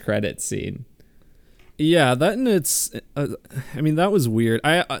post-credit scene. Yeah, that and it's. I mean, that was weird.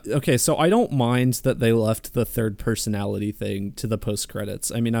 Okay, so I don't mind that they left the third personality thing to the post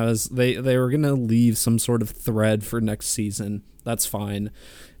credits. I mean, they were gonna leave some sort of thread for next season. That's fine.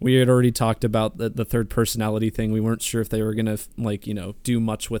 We had already talked about the third personality thing. We weren't sure if they were gonna do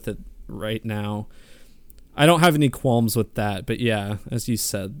much with it right now. I don't have any qualms with that, but yeah, as you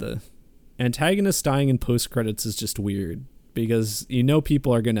said, the antagonist dying in post credits is just weird because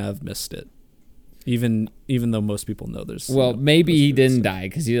people are gonna have missed it. Even though most people know there's... Well, maybe he didn't die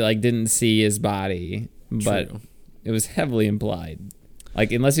because you didn't see his body, but True. It was heavily implied.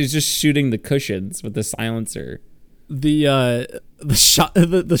 Unless he was just shooting the cushions with the silencer. The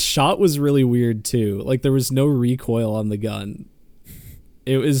shot was really weird too. There was no recoil on the gun.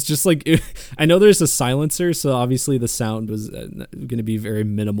 It was just I know there's a silencer, so obviously the sound was going to be very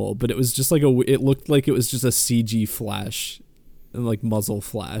minimal, but it was just it looked like it was just a CG flash. And muzzle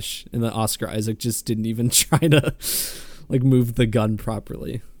flash, and that Oscar Isaac just didn't even try to move the gun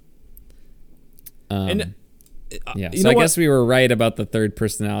properly. Yeah, so I guess we were right about the third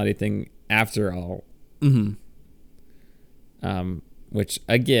personality thing after all. Mm-hmm. Which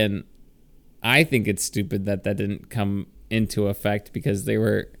again, I think it's stupid that didn't come into effect because they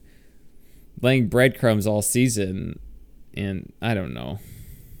were laying breadcrumbs all season, and I don't know.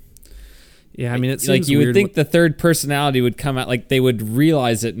 Yeah, I mean, it seems you weird would think the third personality would come out, they would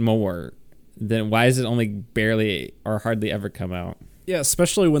realize it more. Then why is it only barely or hardly ever come out? Yeah,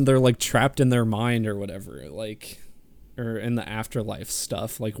 especially when they're trapped in their mind or whatever, or in the afterlife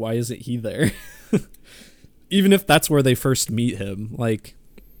stuff. Why isn't he there? Even if that's where they first meet him, it's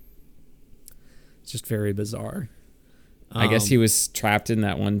just very bizarre. I guess he was trapped in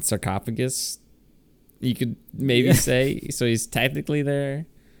that one sarcophagus. You could maybe say, so he's technically there.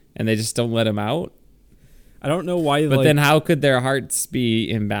 And they just don't let him out. I don't know why. But then how could their hearts be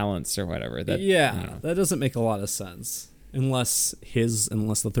imbalanced or whatever? That doesn't make a lot of sense. Unless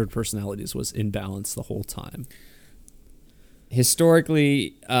the third personalities was in balance the whole time.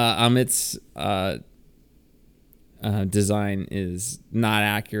 Historically, Amit's design is not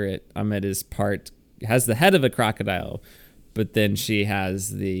accurate. Amit has the head of a crocodile, but then she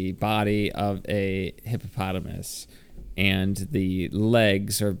has the body of a hippopotamus. And the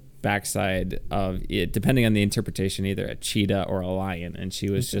legs or backside of it, depending on the interpretation, either a cheetah or a lion. And she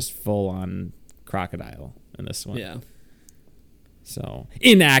was just full on crocodile in this one. Yeah. So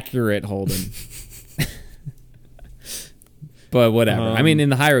inaccurate, Holden. But whatever. I mean, in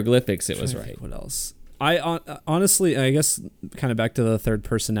the hieroglyphics, it was right. What else? I honestly, I guess, kind of back to the third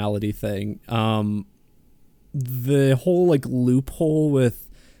personality thing. The whole loophole with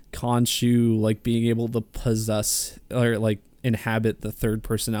Khonshu being able to possess or inhabit the third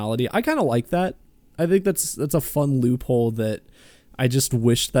personality, I kind of like that. I think that's a fun loophole that I just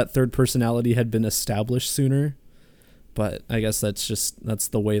wish that third personality had been established sooner, but I guess that's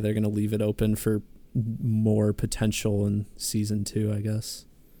the way they're going to leave it open for more potential in season 2, I guess.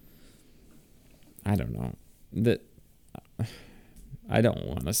 I don't know. I don't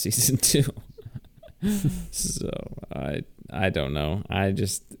want a season 2. So I don't know. I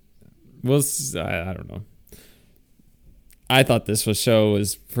don't know. I thought this show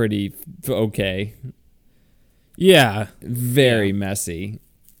was pretty okay. Yeah. Very messy.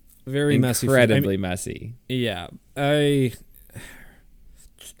 Very messy. Incredibly messy. Yeah. I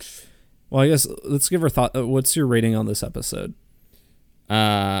guess let's give our thought. What's your rating on this episode?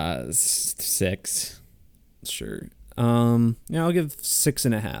 6. Sure. Yeah, I'll give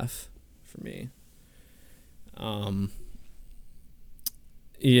 6.5 for me.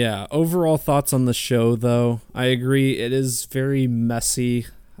 Yeah, overall thoughts on the show, though. I agree, it is very messy.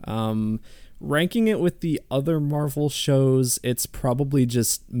 Ranking it with the other Marvel shows, it's probably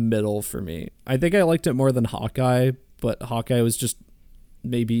just middle for me. I think I liked it more than Hawkeye, but Hawkeye was just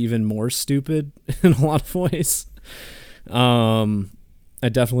maybe even more stupid in a lot of ways. I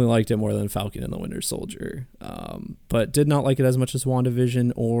definitely liked it more than Falcon and the Winter Soldier, but did not like it as much as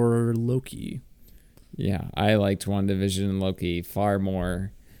WandaVision or Loki. Yeah, I liked WandaVision and Loki far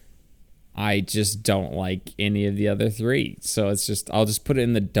more. I just don't like any of the other three. So I'll just put it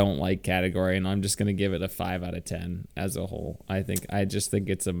in the don't like category, and I'm just going to give it a 5 out of 10 as a whole. I just think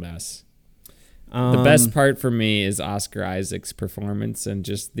it's a mess. The best part for me is Oscar Isaac's performance and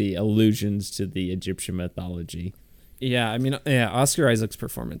just the allusions to the Egyptian mythology. Yeah, I mean, Oscar Isaac's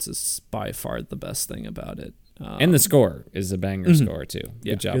performance is by far the best thing about it. And the score is a banger score, too.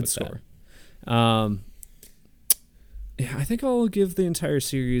 Good job with score. That. Yeah, I think I'll give the entire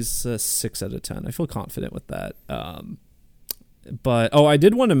series a 6 out of 10. I feel confident with that. But I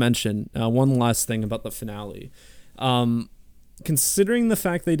did want to mention one last thing about the finale. Considering the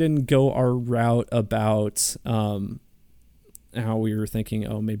fact they didn't go our route about how we were thinking,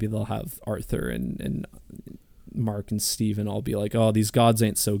 maybe they'll have Arthur and Mark and Steven all be like, these gods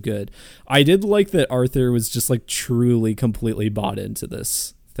ain't so good. I did like that Arthur was just like truly completely bought into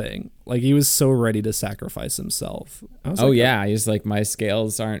this thing. Like he was so ready to sacrifice himself. He's like, my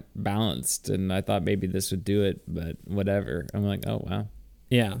scales aren't balanced, and I thought maybe this would do it, but whatever. I'm like, oh wow.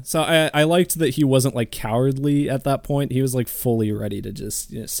 Yeah, so I liked that he wasn't like cowardly at that point. He was like fully ready to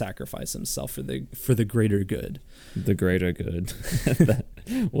just sacrifice himself for the greater good. The greater good. The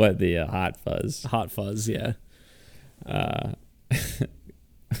Hot Fuzz. Hot Fuzz, yeah. That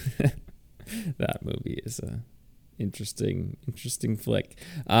movie is a interesting flick.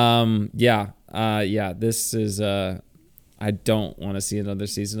 This is I don't want to see another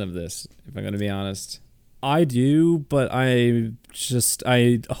season of this, if I'm going to be honest. I do, but I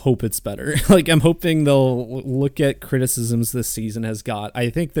hope it's better. Like I'm hoping they'll look at criticisms this season has got. I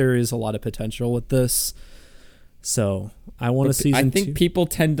think there is a lot of potential with this. So I want a season 2. I think people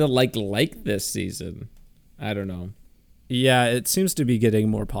tend to like this season. I don't know. Yeah, it seems to be getting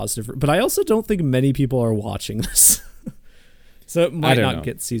more positive, but I also don't think many people are watching this. So it might not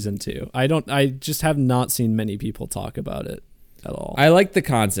get season 2. I just have not seen many people talk about it at all. I like the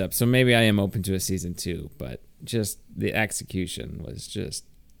concept, so maybe I am open to a season 2, but just the execution was just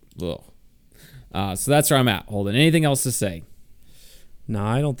ugh. So that's where I'm at. Holden, anything else to say? No,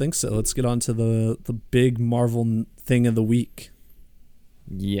 I don't think so. Let's get on to the big Marvel thing of the week.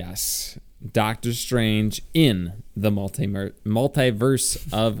 Yes. Doctor Strange in the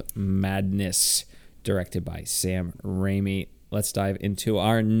Multiverse of Madness, directed by Sam Raimi. Let's dive into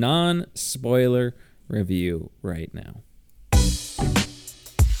our non-spoiler review right now.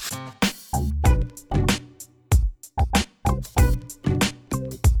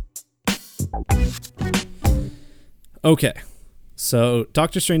 Okay, so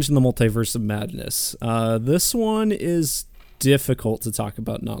Doctor Strange in the Multiverse of Madness. This one is difficult to talk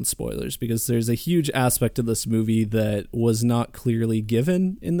about non-spoilers because there's a huge aspect of this movie that was not clearly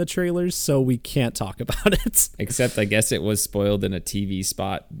given in the trailers, so we can't talk about it. Except I guess it was spoiled in a TV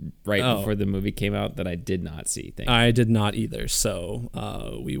spot before the movie came out that I did not see. I did not either,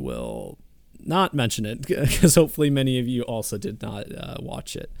 so we will not mention it because hopefully many of you also did not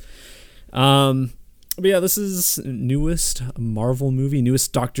watch it. But yeah, this is newest Marvel movie,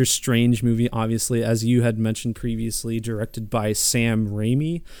 newest Doctor Strange movie, obviously, as you had mentioned previously, directed by Sam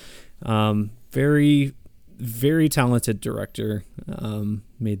Raimi. Very, very talented director.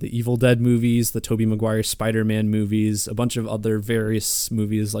 Made the Evil Dead movies, the Tobey Maguire Spider-Man movies, a bunch of other various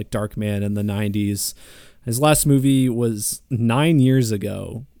movies like Darkman in the 90s. His last movie was 9 years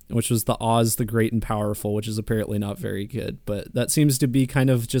ago, which was the Oz the Great and Powerful, which is apparently not very good, but that seems to be kind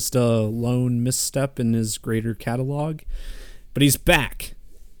of just a lone misstep in his greater catalog. But he's back.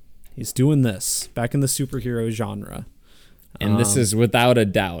 He's doing this, back in the superhero genre. And this is without a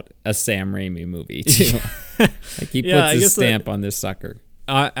doubt a Sam Raimi movie, too. Like he puts his stamp on this sucker.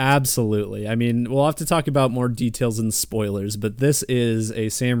 Absolutely. I mean, we'll have to talk about more details and spoilers, but this is a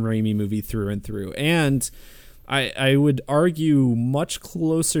Sam Raimi movie through and through. And I would argue much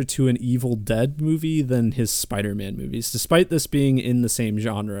closer to an Evil Dead movie than his Spider-Man movies, despite this being in the same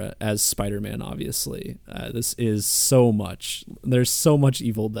genre as Spider-Man, obviously. This is so much. There's so much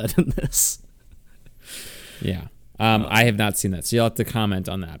Evil Dead in this. Yeah. I have not seen that, so you'll have to comment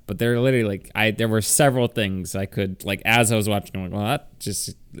on that. But there are literally there were several things I could as I was watching. I'm like, well, that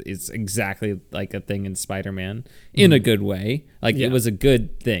just is exactly like a thing in Spider-Man in a good way. It was a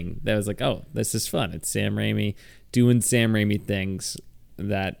good thing. That was like, oh, this is fun. It's Sam Raimi doing Sam Raimi things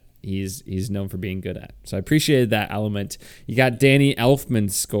that he's known for being good at. So I appreciated that element. You got Danny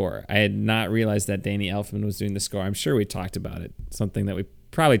Elfman's score. I had not realized that Danny Elfman was doing the score. I'm sure we talked about it. Something that we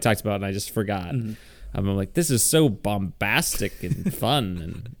probably talked about and I just forgot. Mm-hmm. I'm like, this is so bombastic and fun,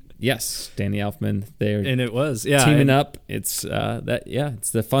 and yes, Danny Elfman there, and it was teaming up. It's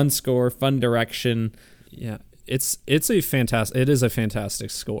it's the fun score, fun direction. Yeah, it is a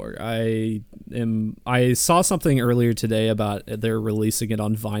fantastic score. I saw something earlier today about they're releasing it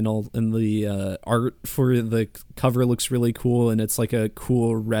on vinyl, and the art for the cover looks really cool, and it's like a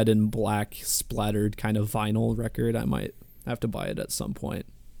cool red and black splattered kind of vinyl record. I might have to buy it at some point.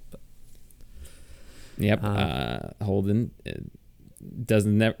 Yep. Holden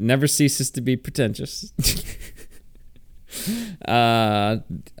doesn't never ceases to be pretentious.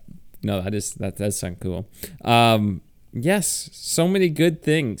 No, that does sound cool. Yes, so many good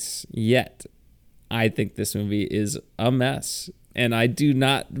things, yet I think this movie is a mess, and I do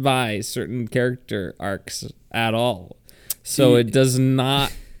not buy certain character arcs at all. So it does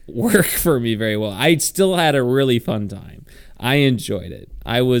not work for me very well. I still had a really fun time. I enjoyed it.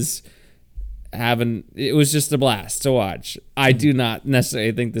 It was just a blast to watch. I do not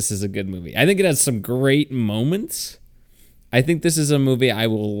necessarily think this is a good movie. I think it has some great moments. I think this is a movie I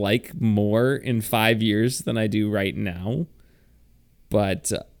will like more in 5 years than I do right now.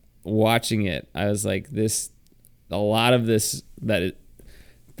 But watching it, I was like, a lot of this,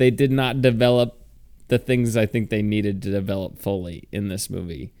 they did not develop the things I think they needed to develop fully in this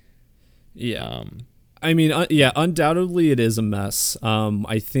movie. Yeah. I mean, undoubtedly it is a mess.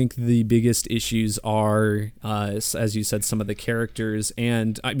 I think the biggest issues are, as you said, some of the characters.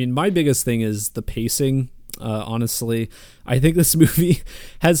 And I mean, my biggest thing is the pacing. Honestly, I think this movie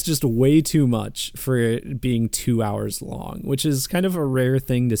has just way too much for it being 2 hours long, which is kind of a rare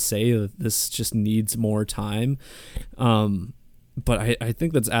thing to say, that this just needs more time. But I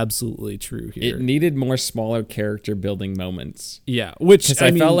think that's absolutely true here. It needed more smaller character building moments. Yeah, which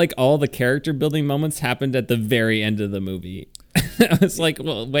I felt like all the character building moments happened at the very end of the movie. I was like,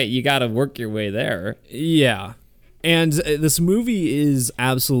 well, wait, you got to work your way there. Yeah. And this movie is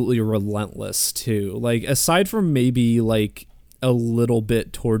absolutely relentless too. Like, aside from maybe like a little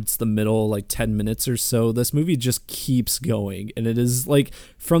bit towards the middle, like 10 minutes or so, this movie just keeps going. And it is like,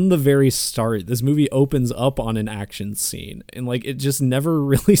 from the very start, this movie opens up on an action scene, and like it just never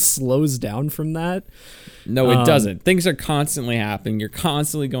really slows down from that. No, it doesn't. Things are constantly happening. You're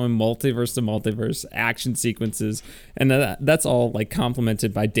constantly going multiverse to multiverse, action sequences, and that's all like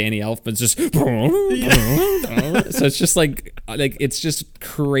complemented by Danny Elfman's just so it's just like it's just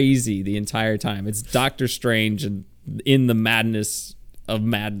crazy the entire time. It's Doctor Strange and in the madness of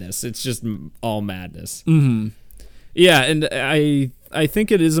madness. It's just all madness. Mm-hmm. Yeah, and I think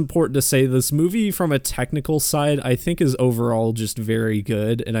it is important to say this movie, from a technical side, I think is overall just very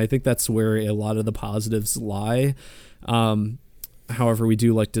good, and I think that's where a lot of the positives lie. However, we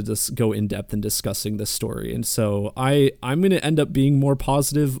do like to just go in depth in discussing the story, and so I'm going to end up being more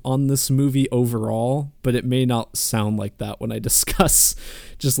positive on this movie overall, but it may not sound like that when I discuss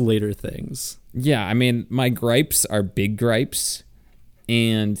just later things. Yeah, I mean, my gripes are big gripes,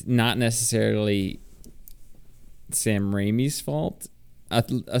 and not necessarily Sam Raimi's fault.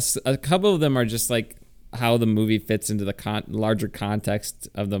 A couple of them are just like how the movie fits into the larger context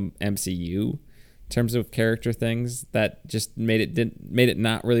of the MCU in terms of character things that just made it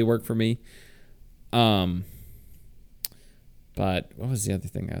not really work for me. But what was the other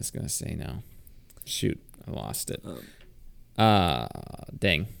thing I was gonna say now? Shoot, I lost it.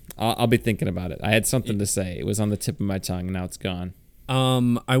 Dang. I'll be thinking about it. I had something to say. It was on the tip of my tongue. Now it's gone.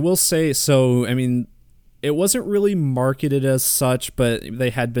 I will say, so, I mean, it wasn't really marketed as such, but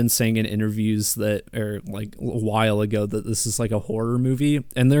they had been saying in interviews that, or like a while ago, that this is like a horror movie.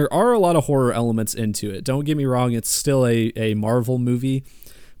 And there are a lot of horror elements into it. Don't get me wrong. It's still a Marvel movie.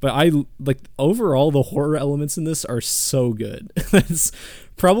 But overall, the horror elements in this are so good. It's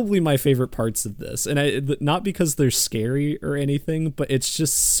probably my favorite parts of this. And not because they're scary or anything, but it's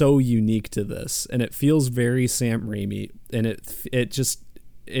just so unique to this. And it feels very Sam Raimi. And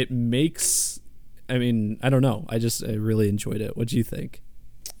it makes, I mean, I don't know. I really enjoyed it. What do you think?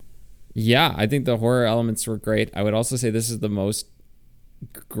 Yeah, I think the horror elements were great. I would also say this is the most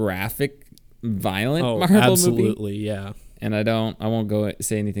graphic, violent Marvel movie. Absolutely, yeah. And I won't go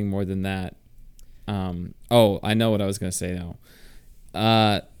say anything more than that. I know what I was going to say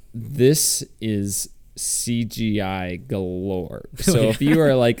now. This is CGI galore. So if you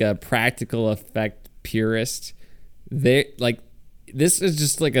are like a practical effect purist, this is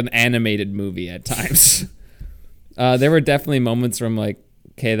just like an animated movie at times. There were definitely moments where I'm like,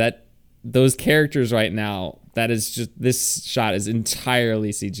 okay, those characters right now, that is just, this shot is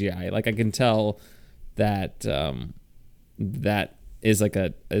entirely CGI. Like I can tell that that is a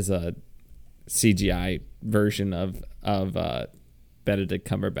CGI version of Benedict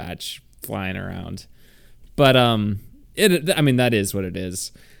Cumberbatch flying around. But that is what it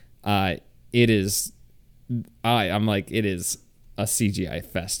is. It is. I'm like, it is a CGI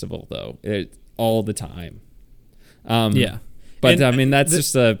festival though. All the time. Yeah. But And I mean, that's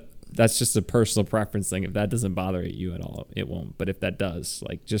just a personal preference thing. If that doesn't bother you at all, it won't. But if that does,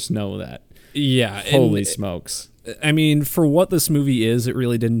 like, just know that. Yeah. Holy smokes. I mean, for what this movie is, it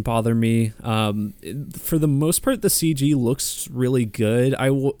really didn't bother me. For the most part, the CG looks really good.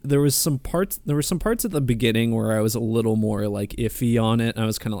 There were some parts at the beginning where I was a little more like iffy on it. I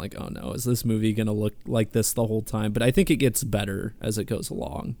was kind of like, oh no, is this movie gonna look like this the whole time? But I think it gets better as it goes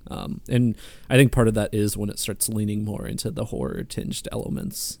along. And I think part of that is when it starts leaning more into the horror tinged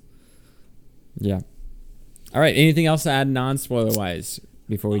elements. Yeah. All right. Anything else to add non-spoiler wise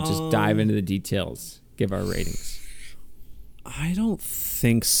before we just dive into the details? Give our ratings. I don't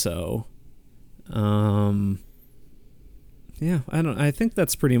think so. Yeah, I think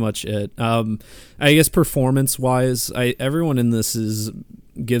that's pretty much it. I guess performance wise, everyone in this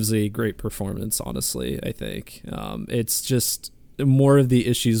gives a great performance, honestly, I think. It's just more of the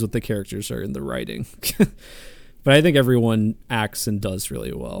issues with the characters are in the writing. But I think everyone acts and does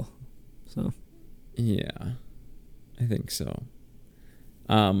really well. So yeah. I think so.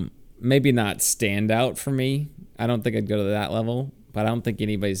 Maybe not stand out for me. I don't think I'd go to that level, but I don't think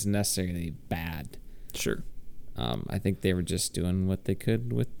anybody's necessarily bad. Sure. I think they were just doing what they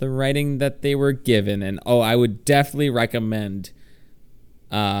could with the writing that they were given. And, I would definitely recommend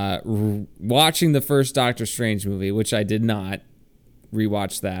watching the first Doctor Strange movie, which I did not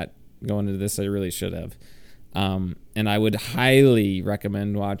rewatch that. Going into this, I really should have. And I would highly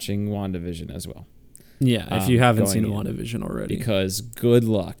recommend watching WandaVision as well. Yeah, if you haven't seen WandaVision already. Because good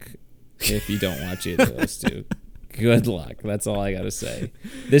luck if you don't watch either of those two. Good luck. That's all I got to say.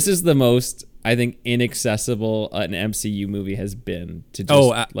 This is the most, I think, inaccessible an MCU movie has been to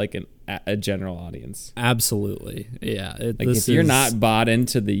just a general audience. Absolutely. Yeah. If you're not bought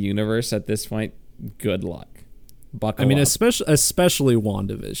into the universe at this point, good luck. Buckle up. especially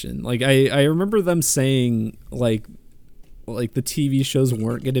WandaVision. Like I remember them saying like the TV shows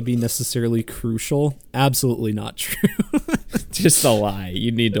weren't going to be necessarily crucial. Absolutely not true. Just a lie.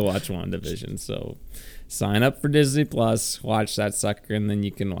 You need to watch WandaVision. So sign up for Disney Plus, watch that sucker, and then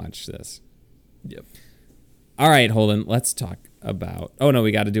you can watch this. Yep. All right, Holden, let's talk about... Oh, no,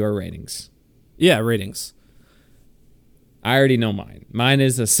 we got to do our ratings. Yeah, ratings. I already know mine. Mine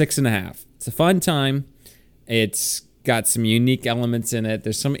is a 6.5. It's a fun time. It's got some unique elements in it.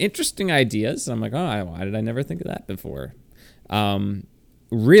 There's some interesting ideas. I'm like, why did I never think of that before?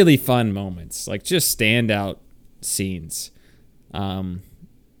 Really fun moments, like just standout scenes.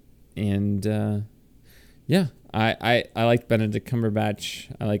 Yeah, I like Benedict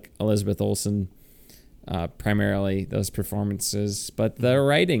Cumberbatch. I like Elizabeth Olsen, primarily those performances. But the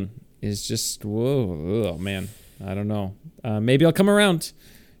writing is just, whoa, man. I don't know. Maybe I'll come around.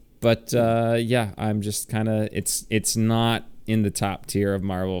 But yeah, I'm just kind of, it's not in the top tier of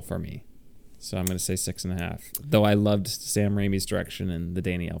Marvel for me. So I'm going to say 6.5. Though I loved Sam Raimi's direction and the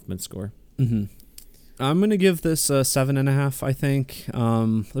Danny Elfman score. Mm-hmm. I'm going to give this a 7.5, I think.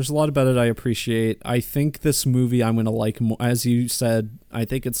 There's a lot about it I appreciate. I think this movie I'm going to like more. As you said, I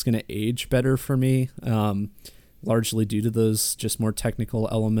think it's going to age better for me, largely due to those just more technical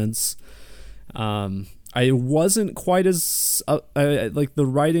elements. I wasn't quite as like the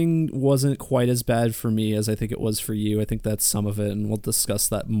writing wasn't quite as bad for me as I think it was for you. I think that's some of it, and we'll discuss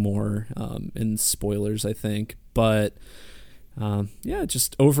that more in spoilers, I think. But yeah,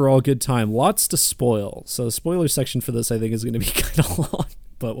 just overall good time. Lots to spoil. So the spoiler section for this, I think, is going to be kind of long,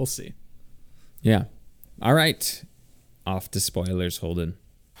 but we'll see. Yeah. All right. Off to spoilers, Holden.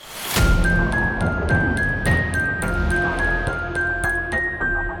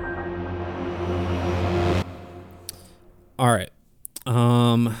 All right.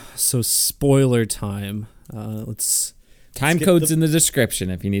 So spoiler time. Time code's in the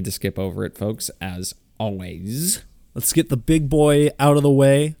description if you need to skip over it, folks, as always. Let's get the big boy out of the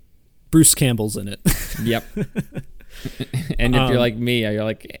way. Bruce Campbell's in it. Yep. And if you're like me, you're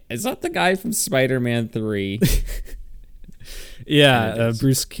like, is that the guy from Spider-Man 3? Yeah,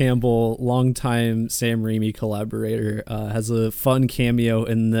 Bruce Campbell, longtime Sam Raimi collaborator, has a fun cameo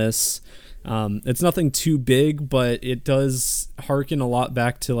in this. It's nothing too big, but it does harken a lot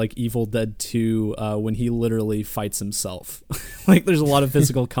back to like Evil Dead 2 when he literally fights himself. Like there's a lot of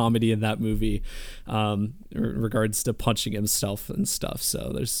physical comedy in that movie in regards to punching himself and stuff.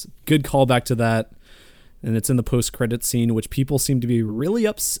 So there's good callback to that. And it's in the post-credit scene, which people seem to be really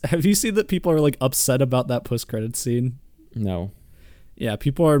upset. Have you seen that people are like upset about that post-credit scene? No. Yeah,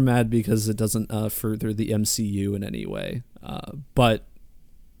 people are mad because it doesn't further the MCU in any way. But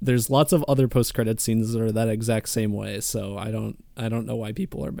there's lots of other post-credit scenes that are that exact same way, so I don't know why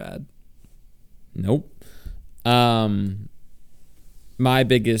people are mad. Nope. My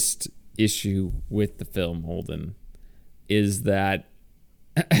biggest issue with the film, Holden, is that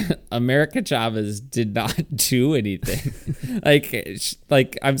America Chavez did not do anything.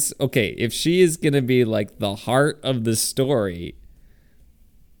 Okay, if she is gonna be like the heart of the story,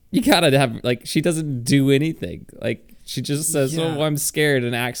 you gotta have like she doesn't do anything. Like she just says, "Oh, I'm scared,"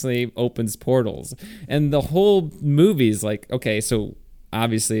 and actually opens portals. And the whole movie's like, okay, so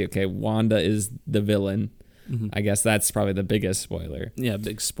obviously, okay, Wanda is the villain. Mm-hmm. I guess that's probably the biggest spoiler. Yeah,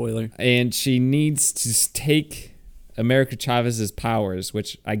 big spoiler. And she needs to take America Chavez's powers,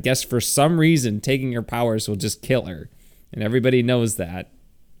 which I guess for some reason taking her powers will just kill her, and everybody knows that.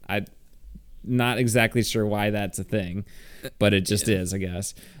 I'm not exactly sure why that's a thing, but it just is, I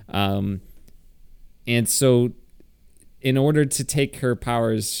guess. And so, in order to take her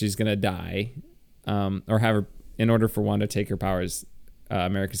powers, she's gonna die, or have her. In order for Wanda to take her powers,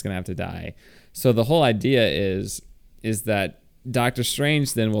 America's gonna have to die. So the whole idea is that Doctor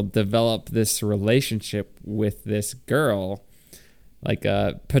Strange then will develop this relationship with this girl, like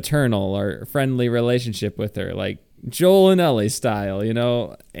a paternal or friendly relationship with her, like Joel and Ellie style, you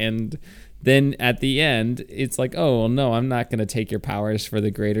know? And then at the end, it's like, oh, well, no, I'm not going to take your powers for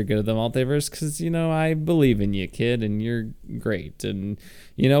the greater good of the multiverse because, you know, I believe in you, kid, and you're great. And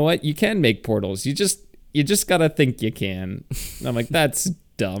you know what? You can make portals. You just got to think you can. And I'm like, that's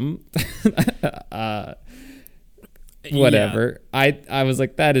dumb. Whatever. Yeah. I was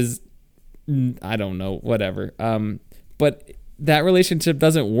like, that is, I don't know, whatever. But that relationship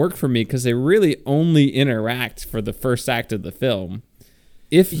doesn't work for me because they really only interact for the first act of the film,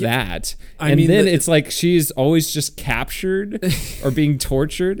 if that. And then it's like she's always just captured or being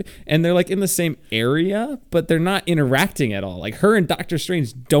tortured, and they're like in the same area, but they're not interacting at all. Like her and Doctor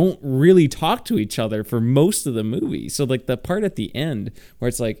Strange don't really talk to each other for most of the movie. So like the part at the end where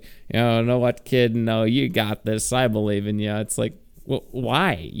it's like, you know what, kid? No, you got this. I believe in you. It's like, well,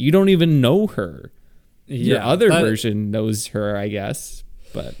 why? You don't even know her. Your other version knows her, I guess,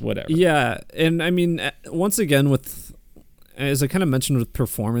 but whatever. Yeah, and I mean, once again, as I kind of mentioned with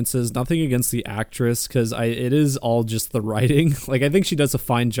performances, nothing against the actress because it is all just the writing. Like I think she does a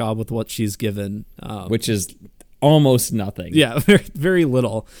fine job with what she's given, which is almost nothing. Yeah, very, very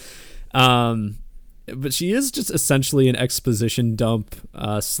little. But she is just essentially an exposition dump /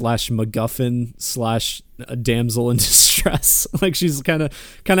 MacGuffin / a damsel in distress. Like she's kind of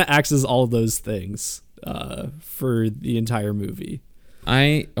acts as all those things for the entire movie.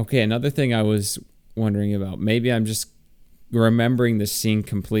 Another thing I was wondering about, maybe I'm just remembering the scene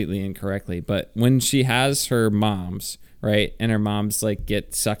completely incorrectly, but when she has her moms, right, and her moms like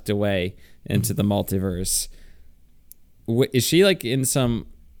get sucked away into the multiverse, is she like in some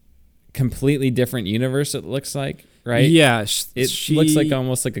completely different universe? It looks like, right? Yeah, it looks like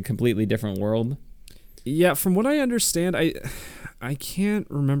almost like a completely different world. Yeah, from what I understand, I can't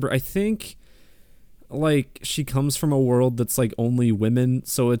remember. I think like she comes from a world that's like only women,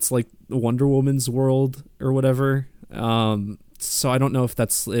 so it's like Wonder Woman's world or whatever. So I don't know if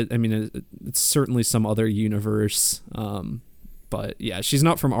that's it. I mean, it's certainly some other universe. But yeah, she's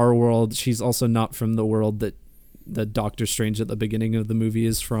not from our world. She's also not from the world that the Doctor Strange at the beginning of the movie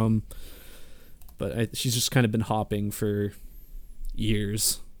is from. But she's just kind of been hopping for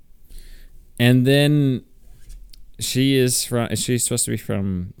years. And then is she supposed to be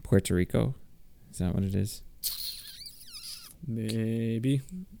from Puerto Rico? Is that what it is? Maybe.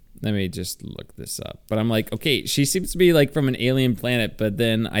 Let me just look this up. But I'm like, okay, she seems to be like from an alien planet, but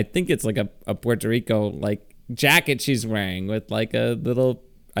then I think it's like a Puerto Rico like jacket she's wearing with like a little,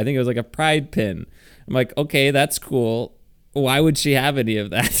 I think it was like a pride pin. I'm like, okay, that's cool. Why would she have any of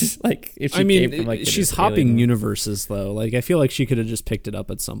that? Like, if she came from like, she's hopping universes though. Like, I feel like she could have just picked it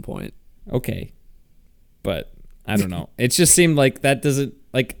up at some point. Okay, but I don't know. It just seemed like that doesn't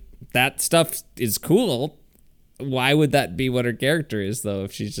like that stuff is cool. Why would that be what her character is, though,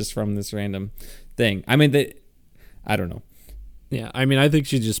 if she's just from this random thing? I mean, I don't know. Yeah, I mean, I think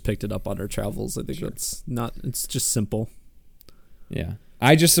she just picked it up on her travels. I think it's just simple. Yeah.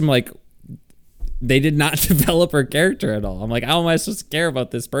 I just am like, they did not develop her character at all. I'm like, how am I supposed to care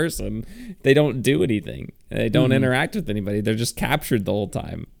about this person? They don't do anything. They don't interact with anybody. They're just captured the whole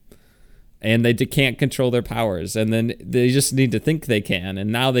time. And they can't control their powers. And then they just need to think they can,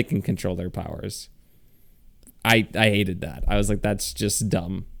 and now they can control their powers. I hated that. I was like, that's just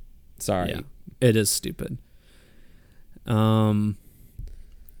dumb. Sorry. Yeah, it is stupid. Yeah,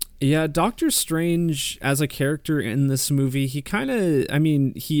 Doctor Strange as a character in this movie, he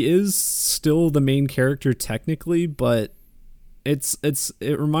is still the main character technically, but it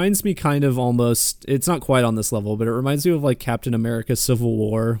reminds me kind of almost, it's not quite on this level, but it reminds me of like Captain America Civil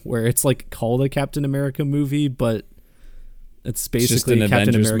War, where it's like called a Captain America movie, but It's just basically an Captain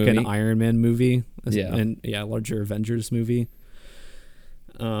Avengers America and movie. Iron Man movie. Yeah. And larger Avengers movie.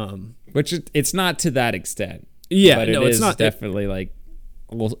 Which it's not to that extent. Yeah, but no, it it's is not definitely like,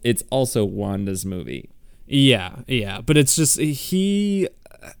 well, it's also Wanda's movie. Yeah, but it's just I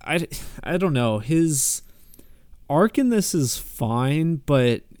don't know, his arc in this is fine,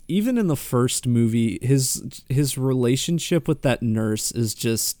 but even in the first movie, his relationship with that nurse is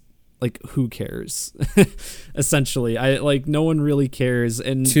just like, who cares? Essentially, no one really cares,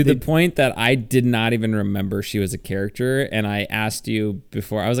 and to the point that I did not even remember she was a character. And I asked you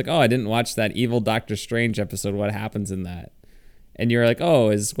before, I was like, oh, I didn't watch that evil Doctor Strange episode. What happens in that? And you're like, oh,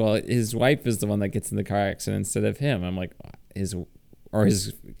 his wife is the one that gets in the car accident instead of him. I'm like, his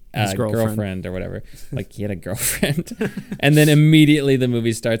girlfriend or whatever. Like, he had a girlfriend. And then immediately the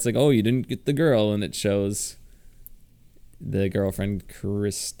movie starts like, oh, you didn't get the girl. And it shows the girlfriend,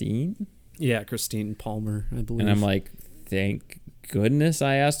 Christine. Yeah, Christine Palmer, I believe. And I'm like, thank goodness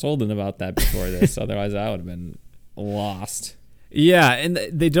I asked Holden about that before this. Otherwise, I would have been lost. Yeah, and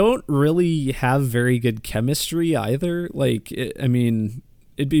they don't really have very good chemistry either. Like, it'd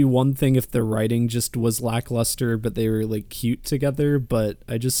be one thing if the writing just was lackluster, but they were like cute together. But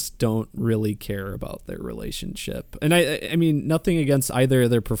I just don't really care about their relationship. And I mean, nothing against either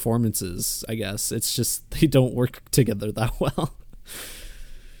of their performances. I guess it's just they don't work together that well.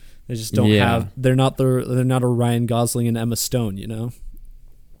 They just don't have. They're not a Ryan Gosling and Emma Stone, you know.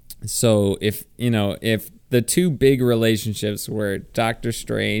 So if the two big relationships were Doctor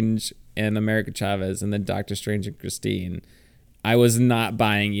Strange and America Chavez, and then Doctor Strange and Christine, I was not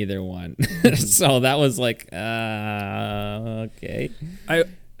buying either one. So that was like, okay.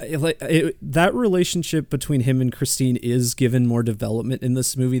 That relationship between him and Christine is given more development in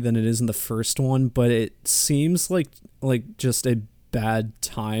this movie than it is in the first one, but it seems like just a bad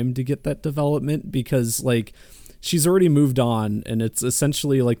time to get that development, because like, she's already moved on, and it's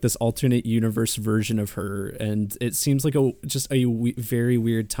essentially like this alternate universe version of her, and it seems like a very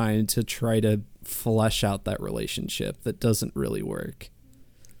weird time to try to flesh out that relationship that doesn't really work.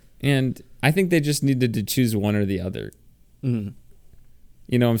 And I think they just needed to choose one or the other. Mm.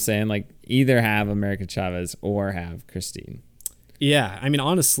 You know what I'm saying? Like, either have America Chavez or have Christine. Yeah, I mean,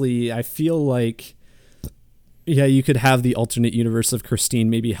 honestly, I feel like, yeah, you could have the alternate universe of Christine,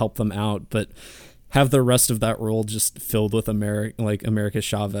 maybe help them out, but have the rest of that role just filled with America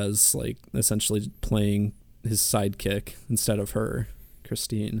Chavez, like essentially playing his sidekick instead of her,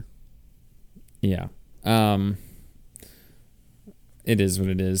 Christine. Yeah. It is what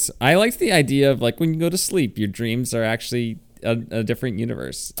it is. I liked the idea of like, when you go to sleep, your dreams are actually a different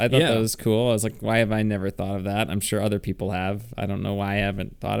universe. I thought that was cool. I was like, why have I never thought of that? I'm sure other people have. I don't know why I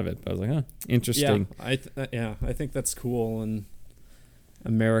haven't thought of it, but I was like, huh, interesting. Yeah, I think that's cool. And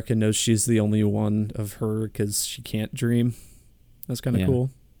America knows she's the only one of her because she can't dream. That's kind of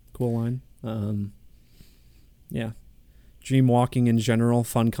cool. Cool line. Yeah. Dream walking in general,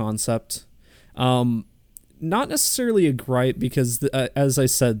 fun concept. Not necessarily a gripe, because as I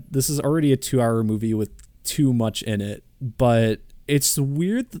said, this is already a 2-hour movie with too much in it, but it's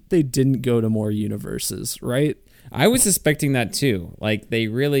weird that they didn't go to more universes, right? I was suspecting that too. Like, they had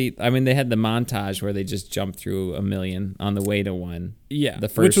the montage where they just jumped through a million on the way to one. Yeah. The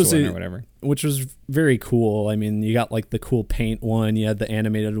first one or whatever. Which was very cool. I mean, you got like the cool paint one, you had the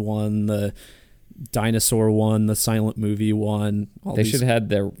animated one, the dinosaur one, the silent movie one. They should have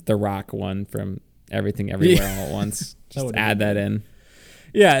had the rock one from Everything Everywhere All at Once. Just add that in.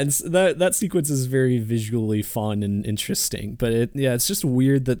 Yeah, and that sequence is very visually fun and interesting, but it's just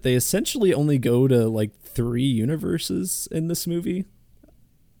weird that they essentially only go to like 3 universes in this movie.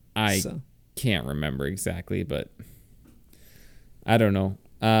 I can't remember exactly, but I don't know.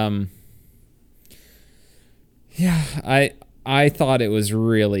 Yeah, I thought it was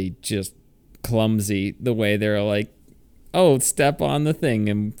really just clumsy the way they're like, oh, step on the thing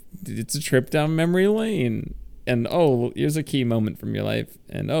and it's a trip down memory lane. And, oh, here's a key moment from your life.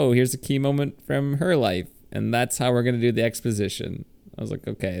 And, oh, here's a key moment from her life. And that's how we're going to do the exposition. I was like,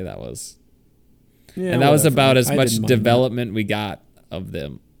 okay, that was... Yeah, and that was about as much development we got of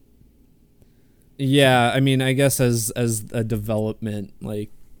them. Yeah, I mean, I guess as a development, like,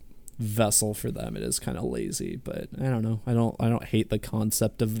 vessel for them, it is kind of lazy. But I don't know. I don't hate the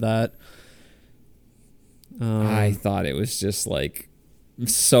concept of that. I thought it was just, like,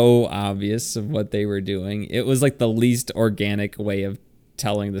 so obvious of what they were doing. It was like the least organic way of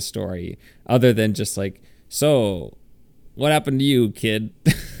telling the story, other than just like, so what happened to you, kid?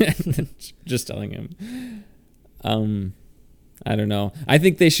 Just telling him. I don't know. I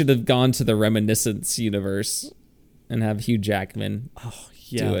think they should have gone to the Reminiscence universe and have Hugh Jackman. Oh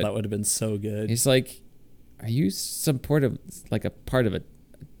yeah, that would have been so good. He's like, are you some part of like a part of a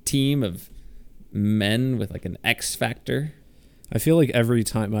team of men with like an X factor? I feel like every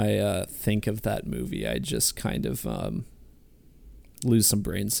time I think of that movie, I just kind of lose some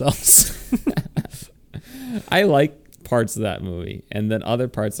brain cells. I like parts of that movie, and then other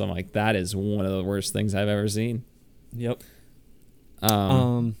parts I'm like, that is one of the worst things I've ever seen. Yep.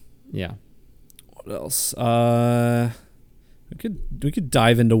 Yeah. What else? We could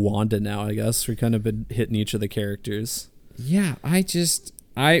dive into Wanda now, I guess. We've kind of been hitting each of the characters. Yeah,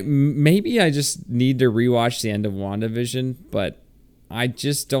 maybe I just need to rewatch the end of WandaVision, but I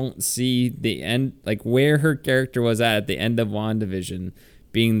just don't see the end, like where her character was at the end of WandaVision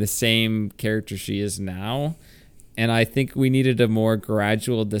being the same character she is now. And I think we needed a more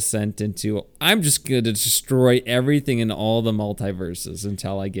gradual descent into, I'm just going to destroy everything in all the multiverses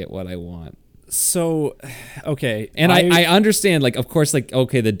until I get what I want. So, okay. And I understand, like, of course, like,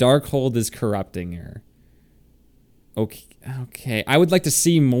 okay, the Darkhold is corrupting her. Okay. I would like to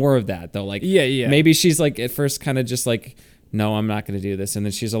see more of that, though. Like, yeah. Maybe she's, like, at first kind of just like, no, I'm not going to do this. And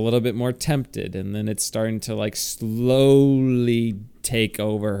then she's a little bit more tempted. And then it's starting to, like, slowly take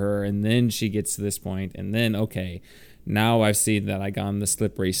over her. And then she gets to this point. And then, okay, now I've seen that I got on the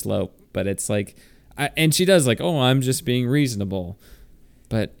slippery slope. But it's like, and she does, like, oh, I'm just being reasonable.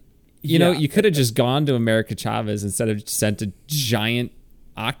 But... You know, you could have just gone to America Chavez instead of sent a giant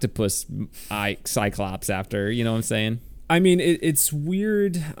octopus cyclops after. You know what I'm saying? I mean, it's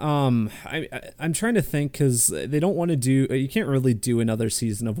weird. I'm trying to think because they don't want to do. You can't really do another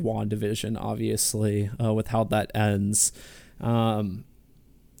season of WandaVision, obviously, with how that ends.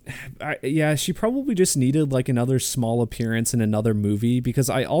 She probably just needed like another small appearance in another movie because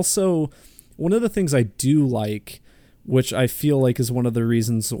one of the things I do like, which I feel like is one of the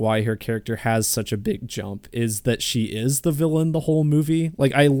reasons why her character has such a big jump, is that she is the villain the whole movie.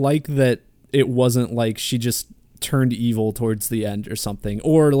 Like, I like that it wasn't like she just turned evil towards the end or something,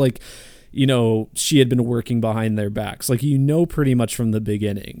 or like, you know, she had been working behind their backs. Like, you know, pretty much from the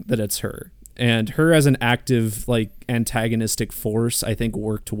beginning that it's her. And her as an active, like, antagonistic force, I think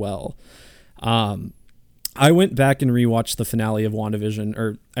worked well. I went back and rewatched the finale of WandaVision,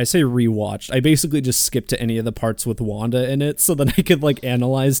 or I say rewatched. I basically just skipped to any of the parts with Wanda in it so that I could like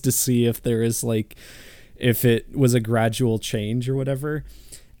analyze to see if there is like, if it was a gradual change or whatever.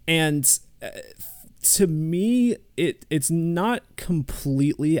 And to me, it's not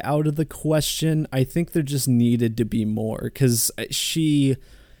completely out of the question. I think there just needed to be more because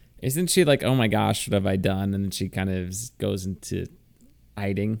Isn't she like, oh my gosh, what have I done? And then she kind of goes into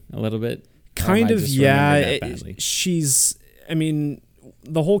hiding a little bit. Kind of, yeah. I mean,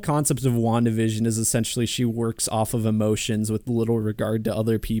 the whole concept of WandaVision is essentially she works off of emotions with little regard to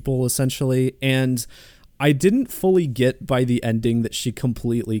other people, essentially. And I didn't fully get by the ending that she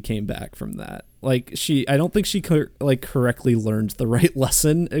completely came back from that. Like, I don't think she correctly learned the right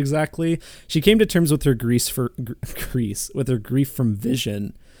lesson exactly. She came to terms with her grief from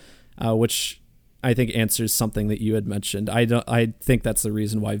Vision, which I think answers something that you had mentioned. I think that's the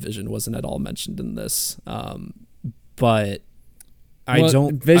reason why Vision wasn't at all mentioned in this. But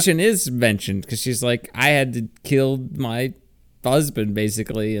Vision is mentioned because she's like, I had to kill my husband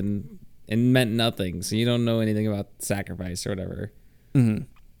basically, and meant nothing. So you don't know anything about sacrifice or whatever. Mm-hmm.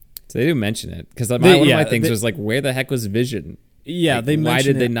 So they do mention it because one of my things was like, where the heck was Vision? Yeah, like, they mention why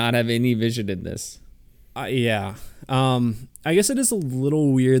did they not have any Vision in this? Yeah. I guess it is a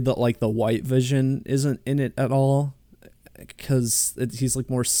little weird that like the White Vision isn't in it at all because he's like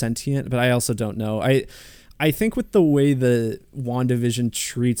more sentient, but I also don't know. I think with the way the WandaVision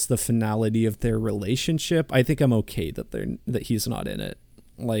treats the finality of their relationship, I think I'm okay that he's not in it.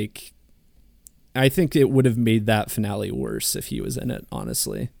 Like, I think it would have made that finale worse if he was in it,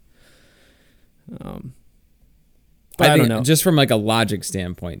 honestly. But I don't know. Just from like a logic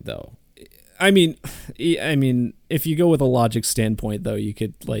standpoint, though. I mean, if you go with a logic standpoint, though, you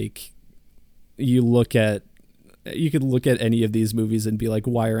could look at any of these movies and be like,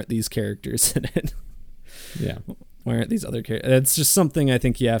 why aren't these characters in it? Yeah. Why aren't these other characters? It's just something I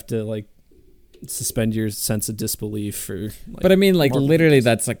think you have to like suspend your sense of disbelief for. Like, but I mean, like literally,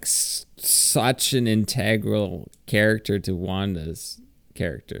 that's like such an integral character to Wanda's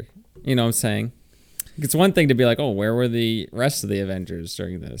character. You know what I'm saying? It's one thing to be like, oh, where were the rest of the Avengers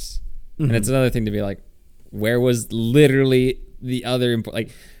during this? And it's another thing to be like, where was literally the other like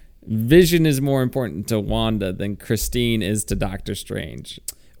Vision is more important to Wanda than Christine is to Doctor Strange.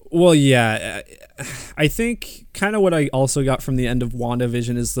 Well, yeah, I think kind of what I also got from the end of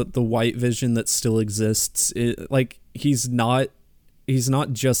WandaVision is that the White Vision that still exists, he's not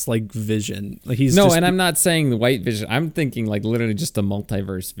just like Vision. Like I'm not saying the White Vision. I'm thinking like literally just a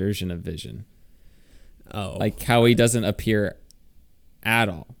multiverse version of Vision. Oh, like how he doesn't appear at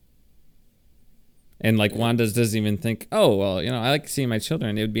all. And like Wanda doesn't even think, oh, well, I like seeing my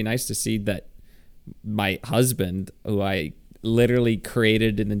children. It would be nice to see that my husband, who I literally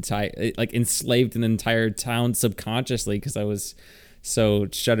created enslaved an entire town subconsciously because I was so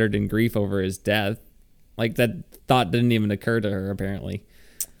shuddered in grief over his death. Like that thought didn't even occur to her apparently.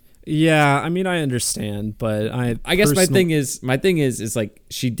 Yeah, I mean, I understand, but I guess my thing is like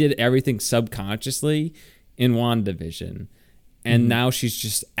she did everything subconsciously in WandaVision, and now she's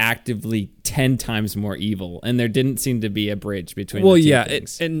just actively 10 times more evil, and there didn't seem to be a bridge between. Well, the two yeah,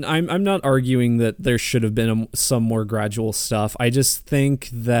 things. And I'm not arguing that there should have been some more gradual stuff. I just think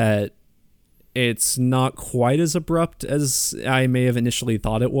that it's not quite as abrupt as I may have initially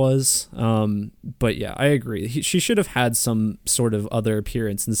thought it was. But yeah, I agree. She should have had some sort of other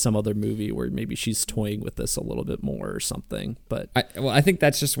appearance in some other movie where maybe she's toying with this a little bit more or something. But I think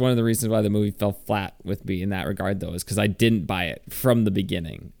that's just one of the reasons why the movie fell flat with me in that regard, though, is because I didn't buy it from the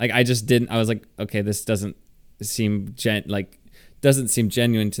beginning. Like I just didn't. I was like, okay, this doesn't seem genuine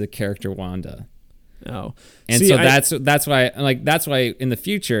to the character Wanda. Oh, and see, so that's why in the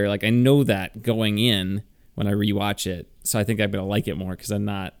future, like I know that going in when I rewatch it, so I think I'm gonna like it more because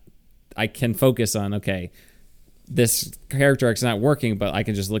I can focus on, okay, this character arc's not working, but I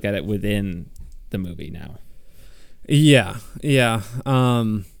can just look at it within the movie now. Yeah.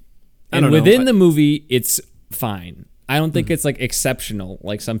 And within the movie, it's fine. I don't think it's like exceptional,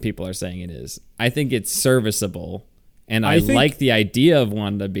 like some people are saying it is. I think it's serviceable, and I like the idea of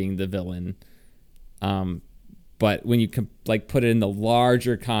Wanda being the villain. But when you put it in the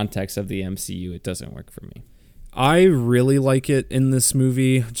larger context of the MCU, it doesn't work for me. I really like it in this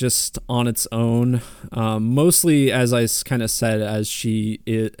movie just on its own. Mostly, as I kind of said, as she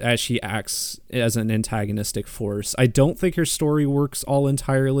acts as an antagonistic force. I don't think her story works all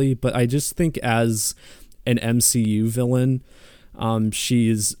entirely, but I just think as an MCU villain,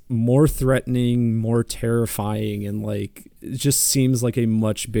 she's more threatening, more terrifying, and like it just seems like a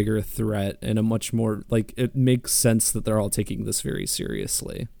much bigger threat and a much more like it makes sense that they're all taking this very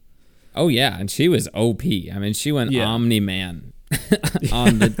seriously. Oh yeah, and she was OP. I mean, she went Omni-Man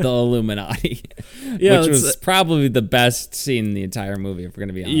on the Illuminati, which was probably the best scene in the entire movie, if we're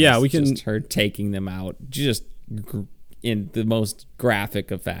gonna be honest. Yeah, we can just her taking them out just in the most graphic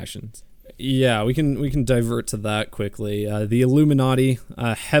of fashions. Yeah, we can divert to that quickly. The Illuminati,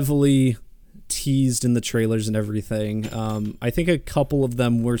 heavily teased in the trailers and everything. I think a couple of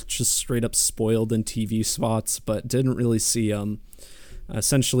them were just straight up spoiled in TV spots, but didn't really see them.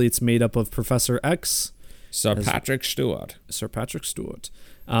 Essentially, it's made up of Professor X, Sir Patrick Stewart.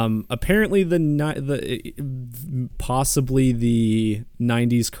 Apparently, possibly the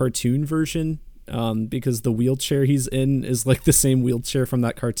 '90s cartoon version. Because the wheelchair he's in is like the same wheelchair from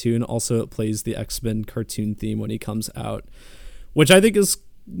that cartoon. Also, it plays the X-Men cartoon theme when he comes out, which I think is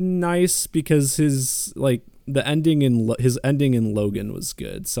nice because his ending in Logan was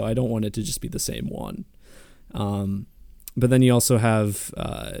good. So I don't want it to just be the same one. But then you also have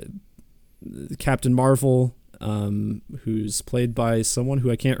Captain Marvel, who's played by someone who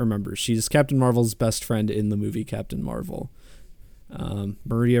I can't remember. She's Captain Marvel's best friend in the movie Captain Marvel.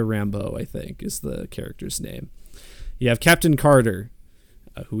 Maria Rambeau, I think, is the character's name. You have Captain Carter,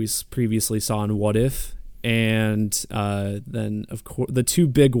 who we previously saw in What If, and then, of course, the two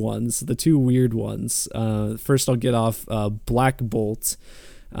big ones, the two weird ones. First, I'll get off Black Bolt,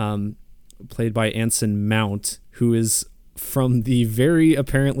 played by Anson Mount, who is from the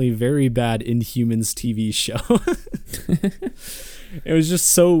apparently very bad Inhumans TV show. It was just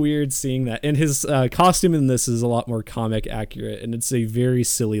so weird seeing that. And his costume in this is a lot more comic accurate, and it's a very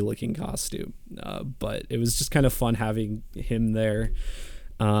silly looking costume. But it was just kind of fun having him there.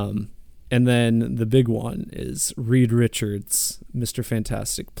 And then the big one is Reed Richards, Mr.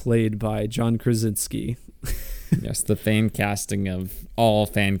 Fantastic, played by John Krasinski. Yes, the fan casting of all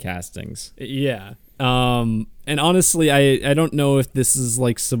fan castings. Yeah. And honestly, I don't know if this is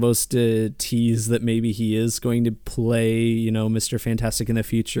like supposed to tease that maybe he is going to play, Mr. Fantastic in the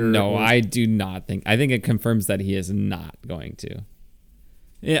future. No, I do not think. I think it confirms that he is not going to.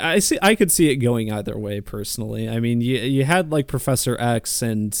 Yeah, I could see it going either way personally. I mean, you had like Professor X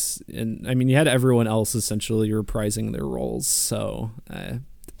and I mean, you had everyone else essentially reprising their roles. So,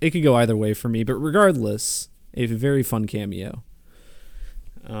 it could go either way for me, but regardless, a very fun cameo.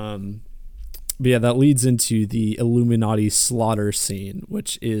 But yeah, that leads into the Illuminati slaughter scene,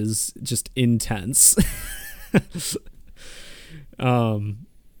 which is just intense.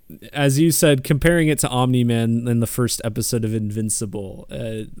 As you said, comparing it to Omni-Man in the first episode of Invincible,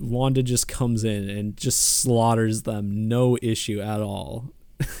 Wanda just comes in and just slaughters them, no issue at all.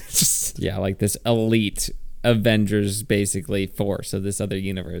 Just Yeah, like this elite Avengers basically force of this other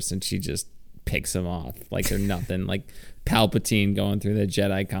universe, and she just picks them off like they're nothing. Like Palpatine going through the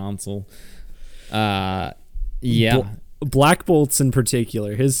Jedi Council. Yeah. Black Bolt's in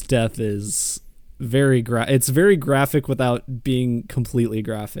particular, his death is very it's very graphic without being completely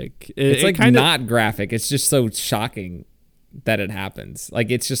graphic. It's like not graphic. It's just so shocking that it happens.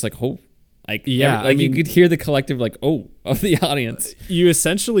 Like it's just like, oh, like yeah, like you could hear the collective like, oh, of the audience. You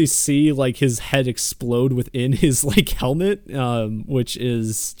essentially see like his head explode within his like helmet, which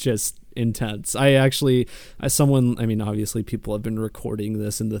is just intense. Obviously people have been recording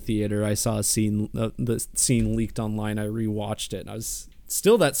this in the theater. I saw a scene, the scene leaked online. I rewatched it. And I was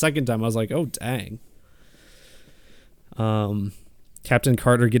still that second time. I was like, oh dang. Captain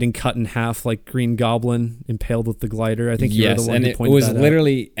Carter getting cut in half like Green Goblin impaled with the glider. I think you were the one who pointed that out. Yes, and it was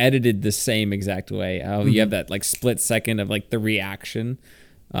literally edited the same exact way. You have that like split second of like the reaction,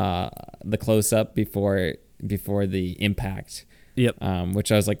 the close up before the impact. Yep.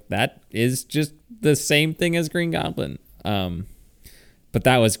 Which I was like, that is just the same thing as Green Goblin. But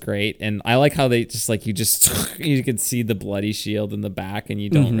that was great, and I like how they just like you can see the bloody shield in the back, and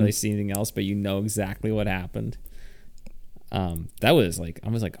you don't really see anything else, but you know exactly what happened. That was like, I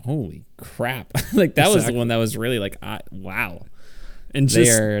was like, holy crap! Like that was the one that was really like, wow. And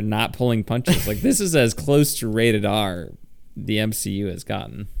they're not pulling punches. Like this is as close to rated R the MCU has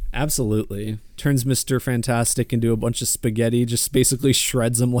gotten. Absolutely. Turns Mr. Fantastic into a bunch of spaghetti, just basically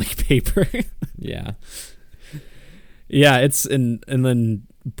shreds him like paper. Yeah. Yeah, and then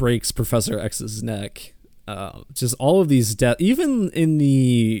breaks Professor X's neck. Just all of these deaths, even in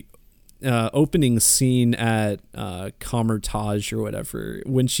the opening scene at Comertage or whatever,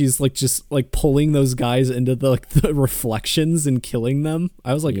 when she's like just like pulling those guys into the like the reflections and killing them.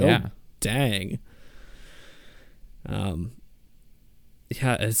 I was like, oh dang.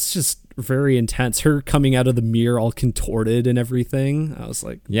 Yeah, it's just very intense. Her coming out of the mirror all contorted and everything. I was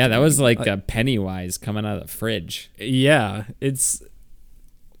like, yeah, that was like a Pennywise coming out of the fridge. Yeah, it's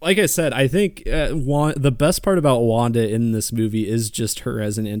like I said, I think the best part about Wanda in this movie is just her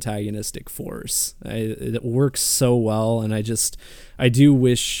as an antagonistic force. It works so well, and I do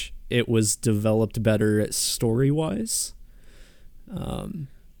wish it was developed better story-wise.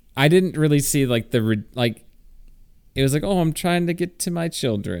 I didn't really see like it was like, oh, I'm trying to get to my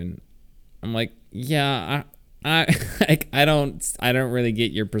children. I'm like, yeah, I don't really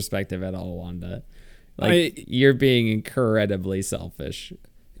get your perspective at all, Wanda. Like you're being incredibly selfish.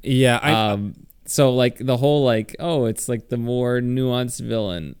 Yeah. So like the whole like, oh, it's like the more nuanced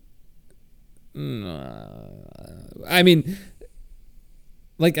villain. I mean,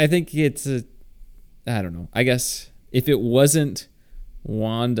 like I think it's I don't know. I guess if it wasn't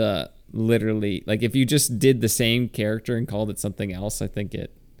Wanda. Literally, like if you just did the same character and called it something else, I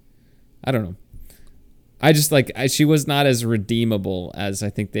don't know. I just like she was not as redeemable as I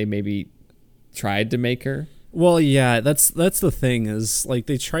think they maybe tried to make her. Well, yeah, that's the thing is like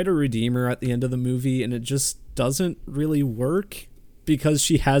they try to redeem her at the end of the movie, and it just doesn't really work because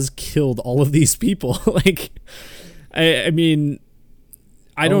she has killed all of these people. Like, I mean,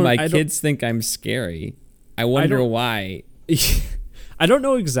 kids think I'm scary. I wonder why. I don't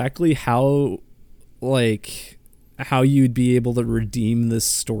know exactly how you'd be able to redeem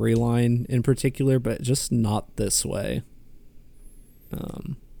this storyline in particular, but just not this way.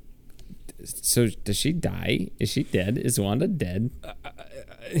 So does she die? Is she dead? Is Wanda dead?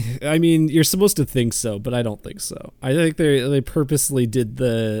 I mean, you're supposed to think so, but I don't think so. I think they purposely did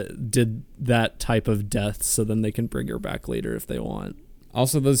that type of death so then they can bring her back later if they want.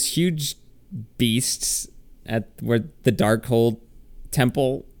 Also, those huge beasts at where the Darkhold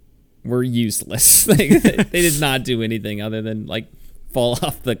temple were useless. They did not do anything other than like fall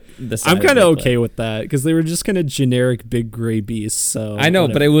off the side. I'm kind of okay with that because they were just kind of generic big gray beasts. So I know,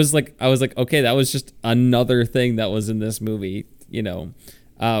 but it was like I was like, okay, that was just another thing that was in this movie. You know,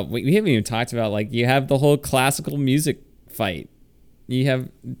 we haven't even talked about like you have the whole classical music fight. You have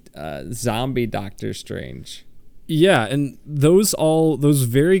zombie Doctor Strange. Yeah, and those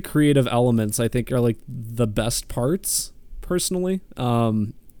very creative elements I think are like the best parts. Personally, I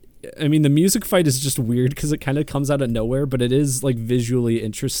mean the music fight is just weird because it kind of comes out of nowhere, but it is like visually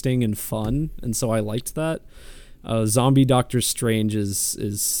interesting and fun, and so I liked that. Zombie Doctor Strange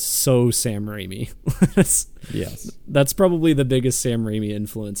is so Sam Raimi. Yes, that's probably the biggest Sam Raimi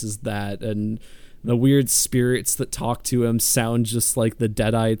influence is that, and the weird spirits that talk to him sound just like the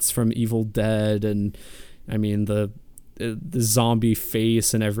Deadites from Evil Dead, and I mean the zombie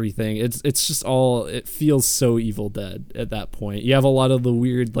face and everything. It's just all, it feels so Evil Dead at that point. You have a lot of the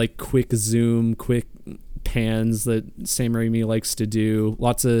weird like quick zoom, quick pans that Sam Raimi likes to do.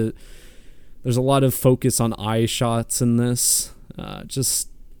 Lots of There's a lot of focus on eye shots in this. Just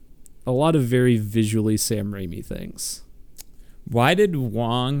a lot of very visually Sam Raimi things. Why did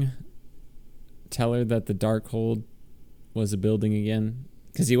Wong tell her that the Darkhold was a building again?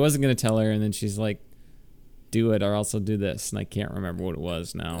 Because he wasn't going to tell her, and then she's like, do it or else I'll do this. And I can't remember what it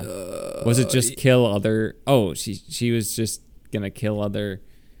was now. Was it just kill other... Oh, she was just going to kill other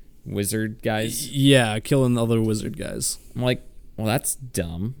wizard guys? Yeah, killing the other wizard guys. I'm like, well, that's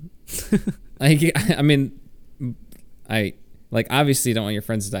dumb. I mean, obviously you don't want your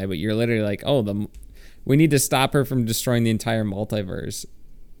friends to die, but you're literally like, oh, we need to stop her from destroying the entire multiverse.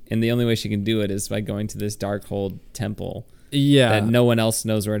 And the only way she can do it is by going to this Darkhold temple. Yeah. That no one else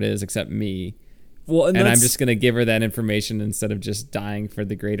knows where it is except me. Well, and I'm just going to give her that information instead of just dying for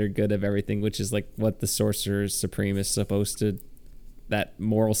the greater good of everything, which is like what the Sorcerer Supreme is supposed to, that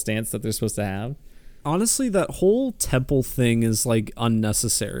moral stance that they're supposed to have. Honestly, that whole temple thing is like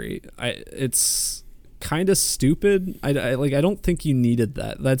unnecessary. It's kind of stupid. I don't think you needed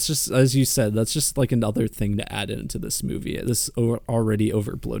that. That's just, as you said, that's just like another thing to add into this movie, this already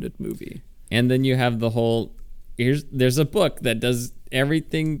overbloated movie. And then you have the whole, there's a book that does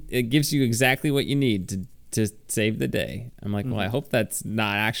everything. It gives you exactly what you need to save the day. I'm like, well, I hope that's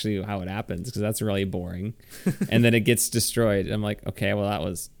not actually how it happens, because that's really boring. And then it gets destroyed. I'm like, okay, well, that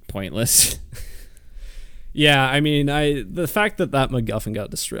was pointless. Yeah, I mean, the fact that MacGuffin got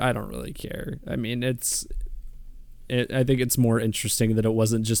destroyed, I don't really care. I mean, I think it's more interesting that it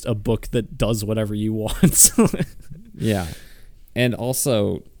wasn't just a book that does whatever you want. Yeah. And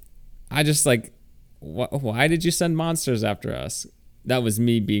also, I just like, why did you send monsters after us? That was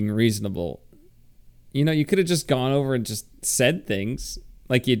me being reasonable. You know, you could have just gone over and just said things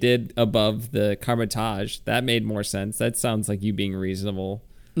like you did above the Carmitage. That made more sense. That sounds like you being reasonable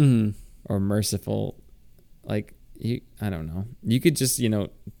or merciful. Like, I don't know. You could just,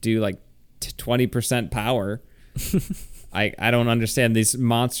 do like 20% power. I don't understand this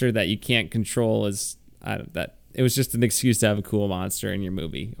monster that you can't control that it was just an excuse to have a cool monster in your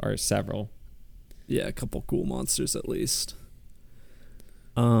movie, or several. Yeah, a couple cool monsters at least.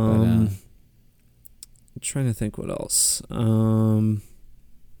 I'm trying to think what else.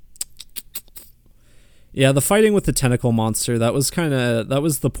 Yeah, the fighting with the tentacle monster, that was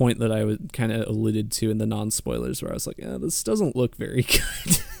the point that I would kind of alluded to in the non-spoilers, where I was like, this doesn't look very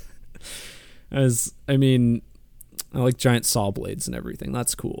good. I like giant saw blades and everything.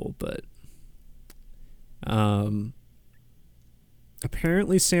 That's cool, but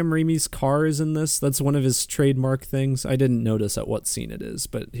apparently Sam Raimi's car is in this. That's one of his trademark things. I didn't notice at what scene it is,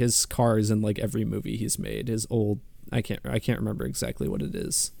 but his car is in like every movie he's made. His old, I can't remember exactly what it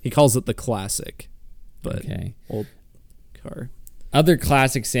is. He calls it the classic, but okay. Old car. Other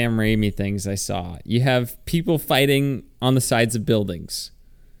classic Sam Raimi things I saw. You have people fighting on the sides of buildings.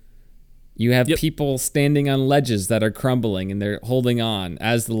 You have people standing on ledges that are crumbling, and they're holding on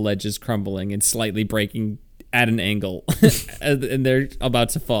as the ledge is crumbling and slightly breaking at an angle, and they're about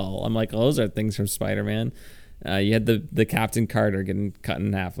to fall. I'm like, those are things from Spider-Man. You had the Captain Carter getting cut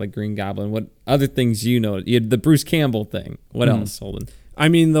in half like Green Goblin. What other things you know? You had the Bruce Campbell thing. What else, Holden? I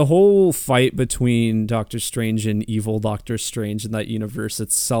mean, the whole fight between Doctor Strange and evil Doctor Strange in that universe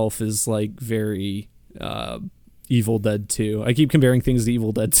itself is like very Evil Dead 2. I keep comparing things to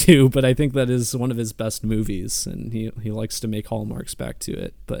Evil Dead 2, but I think that is one of his best movies, and he likes to make hallmarks back to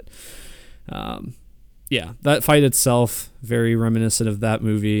it. But yeah, that fight itself, very reminiscent of that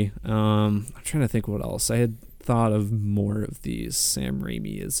movie. I'm trying to think what else. I had thought of more of these Sam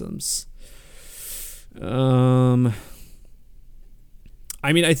Raimi-isms.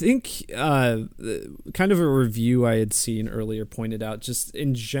 I mean, I think kind of a review I had seen earlier pointed out, just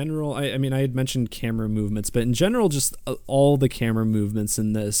in general, I mean, I had mentioned camera movements, but in general, just all the camera movements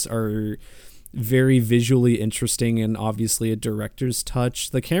in this are very visually interesting and obviously a director's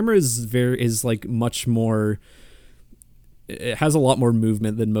touch. The camera is like much more, it has a lot more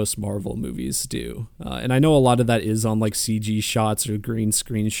movement than most Marvel movies do. And I know a lot of that is on like CG shots or green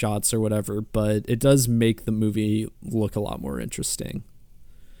screen shots or whatever, but it does make the movie look a lot more interesting.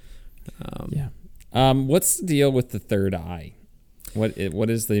 What's the deal with the third eye? What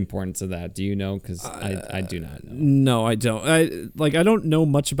is the importance of that? Do you know? Because I do not know. No, I don't. I don't know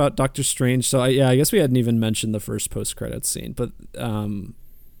much about Doctor Strange, so I guess we hadn't even mentioned the first post-credits scene. But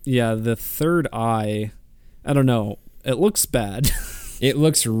the third eye, I don't know. It looks bad. It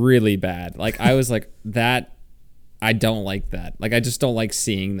looks really bad. Like, I was like, that, I don't like that. Like, I just don't like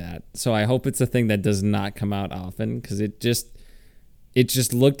seeing that. So I hope it's a thing that does not come out often, because it just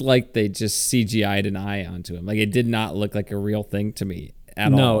looked like they just CGI'd an eye onto him. Like, it did not look like a real thing to me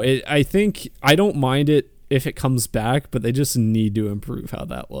at all. No, I think I don't mind it if it comes back, but they just need to improve how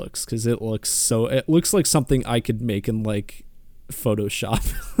that looks, because it looks like something I could make in like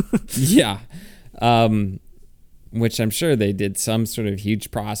Photoshop. Yeah. Which I'm sure they did some sort of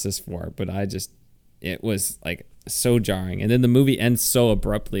huge process for, but it was like so jarring. And then the movie ends so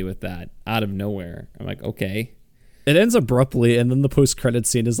abruptly with that out of nowhere. I'm like, okay. It ends abruptly, and then the post-credit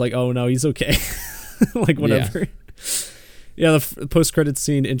scene is like, oh no, he's okay. Like, whatever. Yeah, the post-credit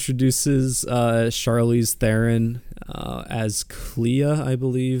scene introduces Charlize Theron as Clea, I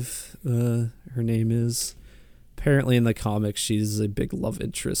believe her name is. Apparently in the comics, she's a big love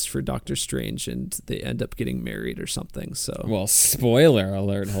interest for Doctor Strange, and they end up getting married or something. So, well, spoiler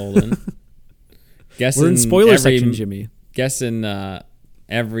alert, Holden. We're in spoiler section, Jimmy. Guessing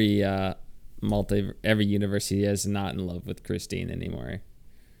every universe he is not in love with Christine anymore,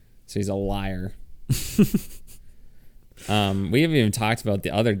 so he's a liar. We haven't even talked about the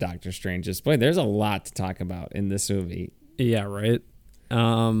other Doctor Stranges. Boy, there's a lot to talk about in this movie. Yeah, right.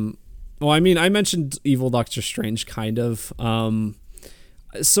 Well, I mean, I mentioned Evil Doctor Strange, kind of.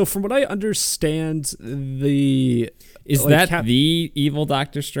 So from what I understand, the Evil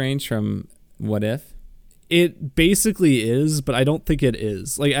Doctor Strange from What If? It basically is, but I don't think it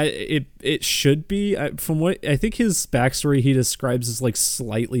is. Like, it should be. From what I think, his backstory he describes is like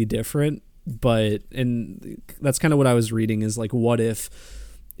slightly different, and that's kind of what I was reading, is like What If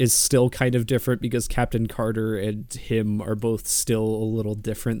is still kind of different because Captain Carter and him are both still a little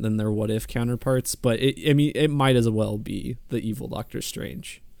different than their What If counterparts. But it might as well be the Evil Doctor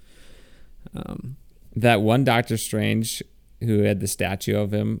Strange. That one Doctor Strange who had the statue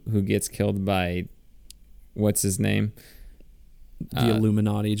of him who gets killed by, what's his name? The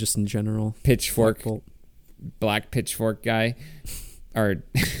Illuminati, just in general. Pitchfork, Black Pitchfork guy, or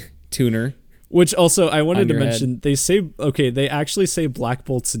tuner. Which also, I wanted to mention, they actually say Black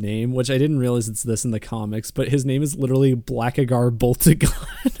Bolt's name, which I didn't realize it's this in the comics, but his name is literally Blackagar Boltagon.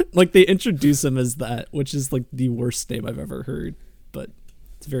 Like, they introduce him as that, which is like the worst name I've ever heard, but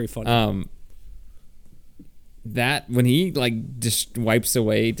it's very funny. That, when he like just wipes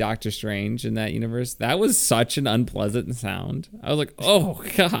away Doctor Strange in that universe, that was such an unpleasant sound. I was like, oh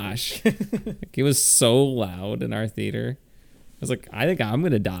gosh. Like, it was so loud in our theater. I was like, I think I'm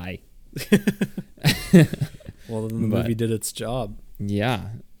going to die. Well, then the movie did its job. Yeah.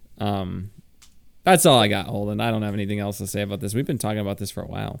 That's all I got, Holden. I don't have anything else to say about this. We've been talking about this for a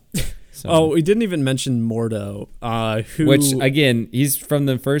while. So. Oh, we didn't even mention Mordo, which, again, he's from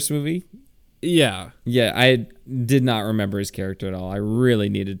the first movie. Yeah. Yeah, I did not remember his character at all. I really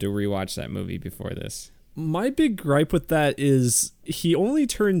needed to rewatch that movie before this. My big gripe with that is he only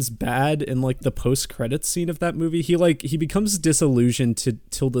turns bad in like the post-credits scene of that movie. He becomes disillusioned to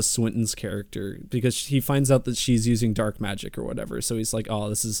Tilda Swinton's character because he finds out that she's using dark magic or whatever. So he's like, oh,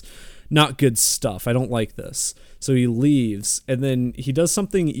 this is not good stuff. I don't like this. So he leaves, and then he does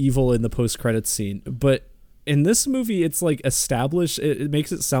something evil in the post-credits scene. But in this movie, it's like established. It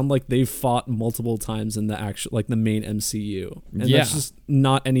makes it sound like they've fought multiple times in the actual, like the main MCU. And that's just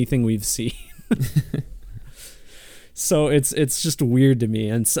not anything we've seen. So it's just weird to me.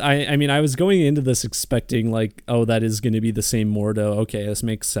 And so, I mean, I was going into this expecting like, oh, that is going to be the same Mordo. Okay, this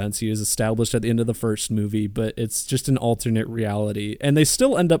makes sense. He was established at the end of the first movie, but it's just an alternate reality. And they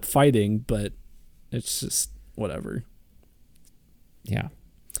still end up fighting, but it's just whatever. Yeah.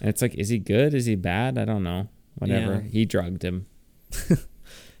 And it's like, is he good? Is he bad? I don't know. Whatever. Yeah. He drugged him.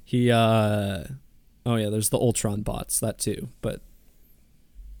 Oh yeah, there's the Ultron bots, that too, but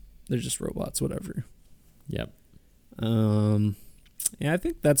they're just robots, whatever. Yep. Yeah, I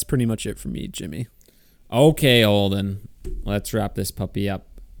think that's pretty much it for me, Jimmy. Okay, Holden. Let's wrap this puppy up.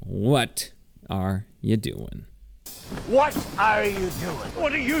 What are you doing? What are you doing?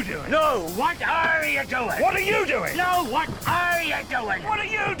 What are you doing? No, what are you doing? What are you doing? No, what are you doing? What are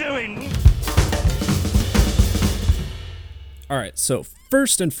you doing? All right, so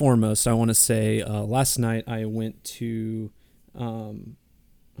first and foremost, I want to say last night I went to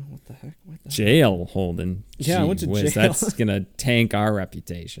what the heck? Jail, Holden. Yeah, I went to jail. That's going to tank our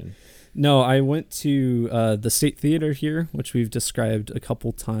reputation. No, I went to the State Theater here, which we've described a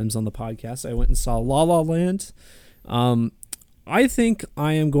couple times on the podcast. I went and saw La La Land. I think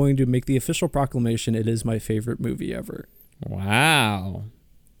I am going to make the official proclamation it is my favorite movie ever. Wow.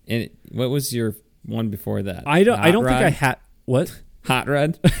 And what was your one before that? I don't think I had... What? Hot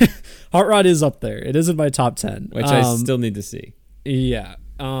Rod? Hot Rod is up there. It is in my top 10. Which I still need to see. Yeah.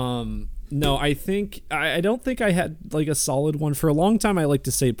 No, I don't think I had like a solid one. For a long time, I like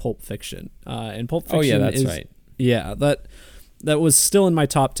to say Pulp Fiction. And Pulp Fiction that's right. Yeah, that was still in my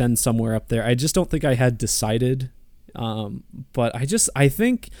top 10 somewhere up there. I just don't think I had decided. But I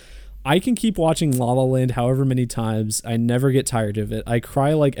think I can keep watching La La Land however many times. I never get tired of it. I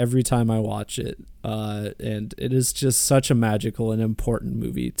cry like every time I watch it. And it is just such a magical and important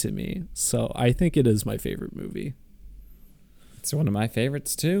movie to me. So I think it is my favorite movie. It's one of my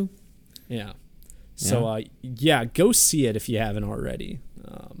favorites too. Yeah. So, go see it if you haven't already.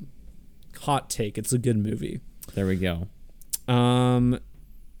 Hot take. It's a good movie. There we go. And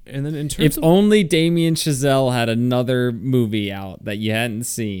then in terms of... only Damien Chazelle had another movie out that you hadn't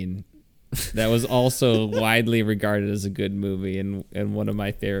seen that was also widely regarded as a good movie and one of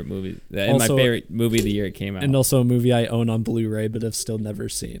my favorite movies. And my favorite movie of the year it came out. And also a movie I own on Blu-ray but have still never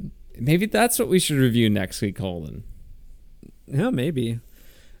seen. Maybe that's what we should review next week, Holden. Yeah, maybe.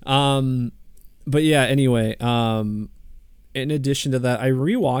 But yeah, anyway, in addition to that, I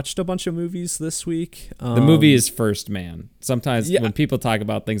rewatched a bunch of movies this week. The movie is First Man. Sometimes when people talk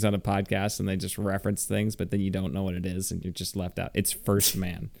about things on a podcast and they just reference things, but then you don't know what it is and you're just left out. It's First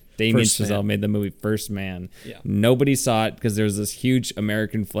Man. Damien Chazelle made the movie First Man. Yeah. Nobody saw it because there was this huge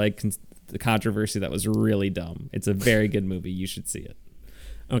American flag controversy that was really dumb. It's a very good movie. You should see it.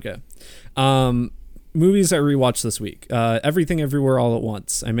 Okay. Movies I rewatched this week. Everything Everywhere All at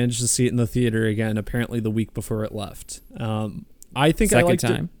Once. I managed to see it in the theater again, apparently the week before it left. I think I liked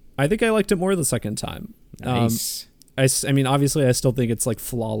it. I think I liked it more the second time. Nice. I mean, obviously, I still think it's like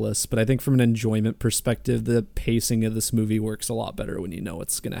flawless, but I think from an enjoyment perspective, the pacing of this movie works a lot better when you know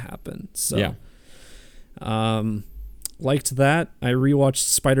what's going to happen. So, liked that. I rewatched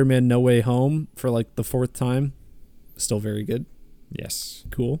Spider-Man No Way Home for like the fourth time. Still very good. Yes.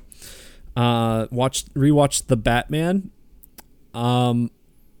 Cool. Rewatched The Batman.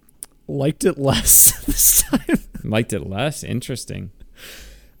 Liked it less this time. Liked it less? Interesting.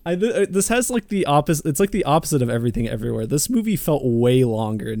 This has like the opposite. It's like the opposite of Everything Everywhere. This movie felt way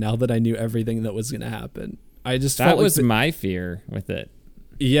longer now that I knew everything that was going to happen. That was my fear with it.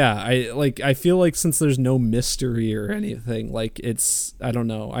 Yeah, I feel like since there's no mystery or anything, like it's, I don't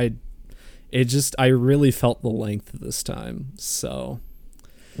know. I really felt the length this time. So,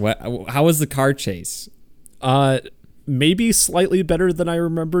 how was the car chase? Maybe slightly better than I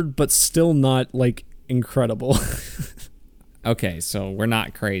remembered, but still not like incredible. Okay, so we're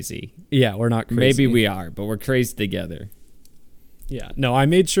not crazy. Yeah, we're not crazy. Maybe we are, but we're crazy together. Yeah, no, I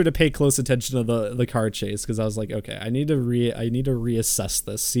made sure to pay close attention to the car chase because I was like, okay, I need to reassess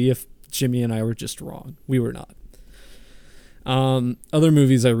this, see if Jimmy and I were just wrong. We were not. Other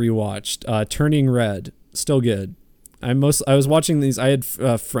movies I rewatched, Turning Red, still good. I was watching these. I had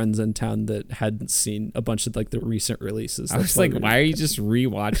friends in town that hadn't seen a bunch of like the recent releases. I was like, why are you just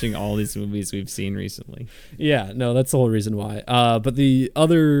rewatching all these movies we've seen recently? Yeah, no, that's the whole reason why. But the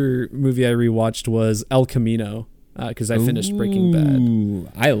other movie I rewatched was El Camino because I finished Breaking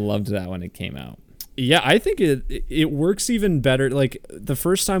Bad. I loved that when it came out. Yeah, I think it works even better. Like the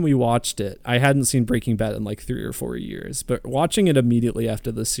first time we watched it, I hadn't seen Breaking Bad in like 3 or 4 years, but watching it immediately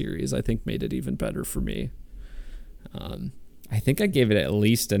after the series, I think made it even better for me. I think I gave it at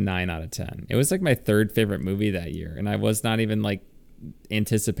least a 9 out of 10. It was like my third favorite movie that year, and I was not even like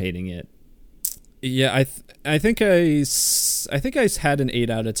anticipating it. Yeah, I think I had an 8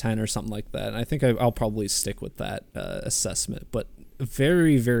 out of 10 or something like that. And I think I'll probably stick with that assessment. But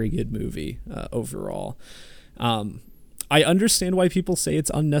very, very good movie overall. I understand why people say it's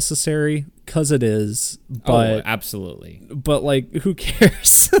unnecessary because it is. But absolutely. But like, who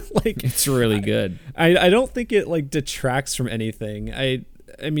cares? Like, it's really good. I don't think it like detracts from anything. I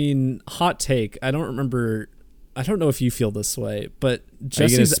mean, hot take. I don't know if you feel this way, but Are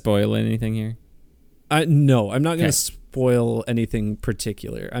you gonna spoil anything here? No, I'm not going to spoil anything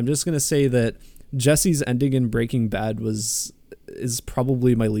particular. I'm just going to say that Jesse's ending in Breaking Bad is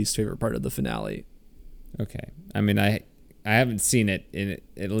probably my least favorite part of the finale. Okay. I mean, I haven't seen it in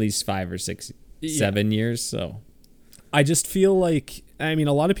at least 5 or 6, 7 years, so I just feel like, I mean,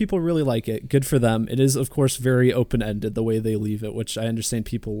 a lot of people really like it. Good for them. It is, of course, very open-ended the way they leave it, which I understand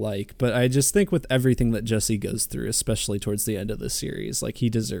people like. But I just think with everything that Jesse goes through, especially towards the end of the series, like he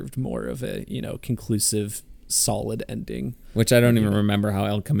deserved more of a, conclusive, solid ending. Which I don't even remember how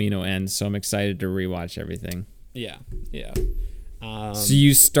El Camino ends, so I'm excited to rewatch everything. Yeah. So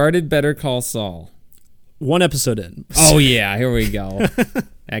you started Better Call Saul. 1 episode in. Oh, yeah. Here we go.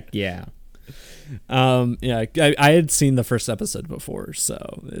 Heck yeah. I had seen the first episode before,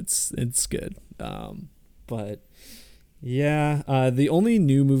 so it's good. But yeah, the only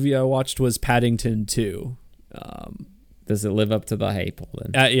new movie I watched was Paddington 2. Does it live up to the hype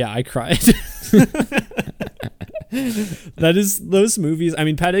then? Yeah, I cried. Those movies. I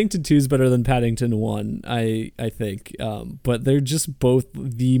mean, Paddington 2 is better than Paddington 1, I think. But they're just both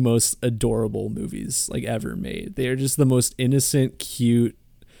the most adorable movies like ever made. They are just the most innocent, cute,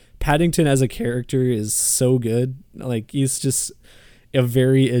 Paddington as a character is so good. Like, he's just a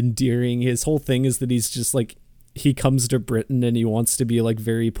very endearing. His whole thing is that he's just like, he comes to Britain and he wants to be like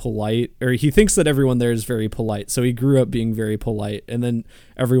very polite, or he thinks that everyone there is very polite. So he grew up being very polite, and then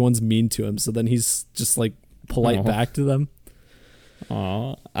everyone's mean to him. So then he's just like polite back to them.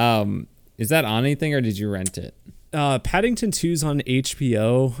 Is that on anything, or did you rent it? Paddington 2's on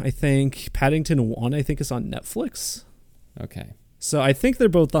HBO, I think. Paddington 1, I think, is on Netflix. Okay. So I think they're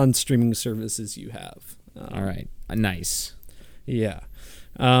both on streaming services you have. All right. Nice. Yeah.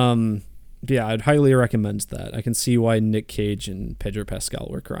 Yeah, I'd highly recommend that. I can see why Nick Cage and Pedro Pascal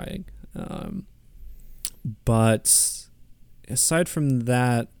were crying. But aside from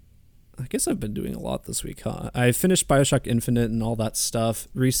that, I guess I've been doing a lot this week, huh? I finished BioShock Infinite and all that stuff.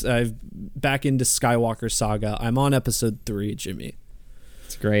 I've back into Skywalker Saga. I'm on episode 3, Jimmy.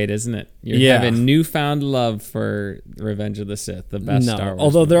 It's great, isn't it? You're having newfound love for Revenge of the Sith, the best Star Wars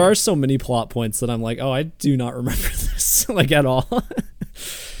although movie. there are so many plot points that I'm like, oh, I do not remember this, like, at all.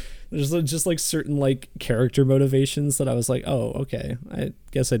 There's just like certain like character motivations that I was like, oh, okay. I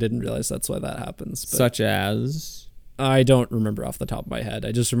guess I didn't realize that's why that happens. But such as? I don't remember off the top of my head.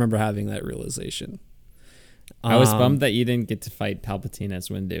 I just remember having that realization. I was bummed that you didn't get to fight Palpatine as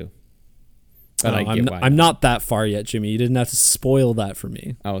Windu. But I get why. I'm not that far yet, Jimmy. You didn't have to spoil that for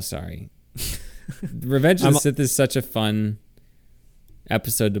me. Oh, sorry. Revenge of the Sith is such a fun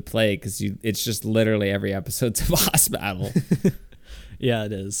episode to play because it's just literally every episode's a boss battle. Yeah,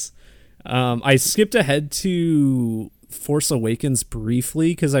 it is. I skipped ahead to Force Awakens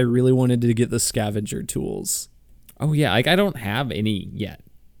briefly because I really wanted to get the scavenger tools. Oh yeah, like I don't have any yet.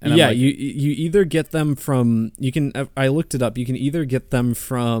 And yeah, you either get them from I looked it up. You can either get them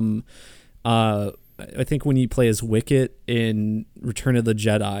from I think when you play as Wicket in Return of the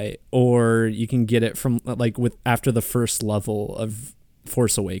Jedi, or you can get it from like after the first level of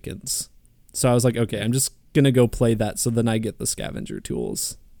Force Awakens. So I was like, okay, I'm just gonna go play that, so then I get the scavenger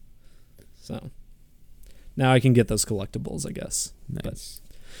tools. So now I can get those collectibles, I guess. Nice.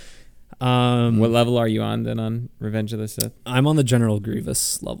 But, what level are you on then on Revenge of the Sith? I'm on the General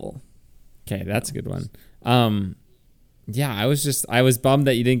Grievous level. Okay, that's a good one. Yeah, I was bummed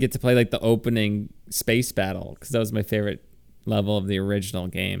that you didn't get to play like the opening space battle because that was my favorite level of the original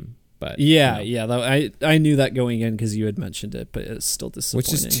game. But I knew that going in because you had mentioned it, but it's still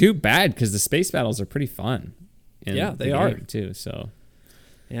disappointing. Which is too bad because the space battles are pretty fun. Yeah, they are too. So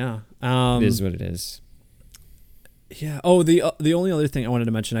yeah, it is what it is. Yeah. Oh, the only other thing I wanted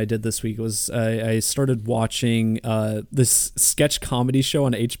to mention I did this week was I started watching this sketch comedy show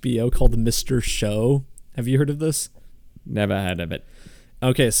on HBO called Mr. Show. Have you heard of this? Never heard of it.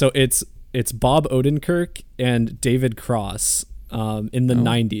 Okay, so it's Bob Odenkirk and David Cross in the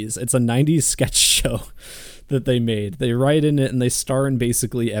 90s. It's a 90s sketch show that they made. They write in it and they star in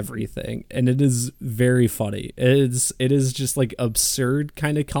basically everything, and it is very funny. It is just like absurd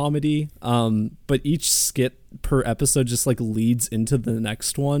kind of comedy, but each skit per episode just like leads into the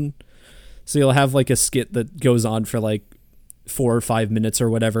next one. So you'll have like a skit that goes on for like 4 or 5 minutes or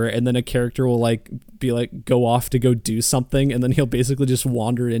whatever, and then a character will like be like go off to go do something, and then he'll basically just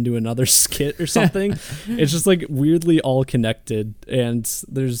wander into another skit or something. It's just like weirdly all connected, and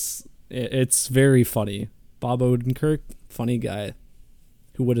it's very funny. Bob Odenkirk, funny guy.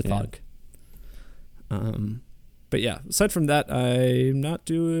 Who would have thought? But yeah, aside from that,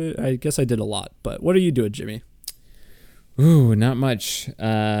 I guess I did a lot. But what are you doing, Jimmy? Ooh, not much.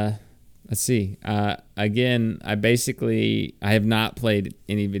 Let's see. Again, I have not played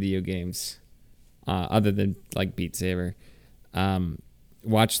any video games other than like Beat Saber.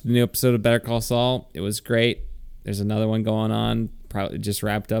 Watched the new episode of Better Call Saul. It was great. There's another one going on. Probably just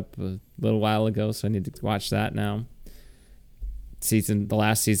wrapped up a little while ago, so I need to watch that now. The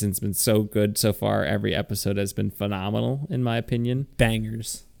last season's been so good so far. Every episode has been phenomenal, in my opinion.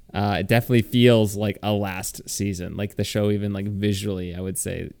 Bangers. It definitely feels like a last season. Like the show, even like visually, I would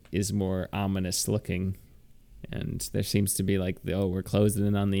say, is more ominous looking, and there seems to be like we're closing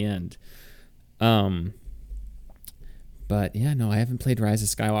in on the end. But yeah, no, I haven't played the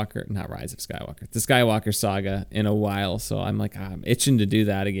Skywalker Saga in a while, so I'm like, I'm itching to do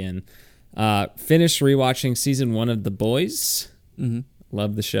that again. Finished rewatching season 1 of The Boys. Mm-hmm.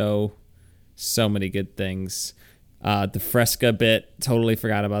 Love the show. So many good things. The Fresca bit, totally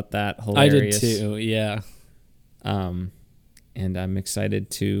forgot about that. Hilarious. I did too, yeah. And I'm excited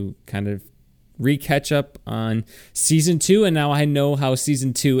to kind of re-catch up on season 2, and now I know how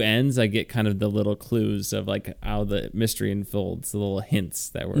season 2 ends. I get kind of the little clues of like how the mystery unfolds, the little hints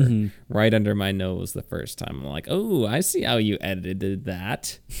that were right under my nose the first time. I'm like, oh, I see how you edited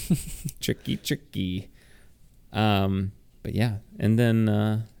that. Tricky. But yeah, and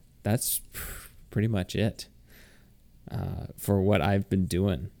then that's pretty much it for what I've been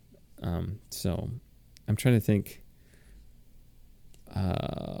doing. So I'm trying to think.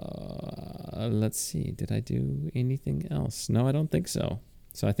 Let's see. Did I do anything else? No, I don't think so.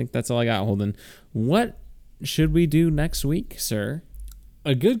 So I think that's all I got, Holden. What should we do next week, sir?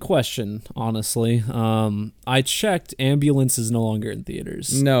 A good question, honestly. I checked. Ambulance is no longer in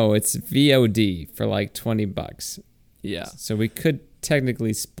theaters. No, it's VOD for like $20. Yeah. So we could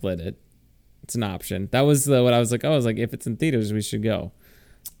technically split it. It's an option. That was what I was like. If it's in theaters, we should go.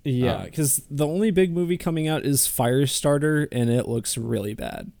 Yeah, because the only big movie coming out is Firestarter, and it looks really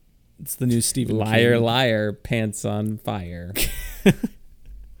bad. It's the new Stephen Liar, King. liar, pants on fire.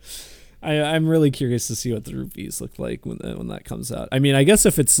 I'm really curious to see what the reviews look like when that comes out. I mean, I guess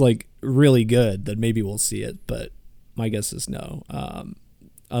if it's like really good, then maybe we'll see it. But my guess is no.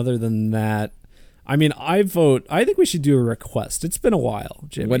 Other than that, I mean, I think we should do a request. It's been a while,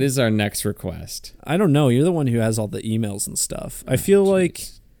 Jimmy. What is our next request? I don't know. You're the one who has all the emails and stuff. I feel like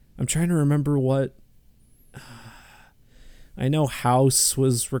I'm trying to remember what. I know House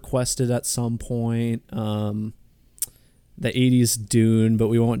was requested at some point. The 80s Dune, but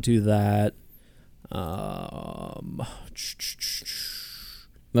we won't do that.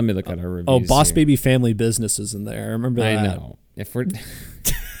 Let me look at our reviews. Oh, Boss here. Baby Family Business is in there. I remember that. I know. If we're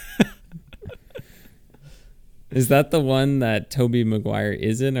Is that the one that Tobey Maguire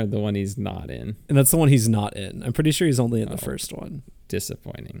is in, or the one he's not in? And that's the one he's not in. I'm pretty sure he's only in the first one.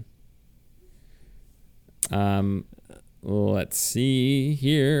 Disappointing. Let's see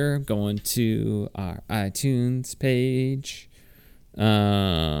here. Going to our iTunes page.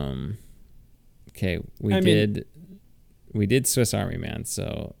 Okay, we did Swiss Army Man,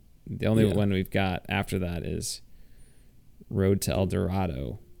 so the only one we've got after that is Road to El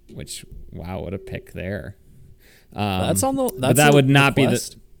Dorado, which, wow, what a pick there. That's on the. But that would not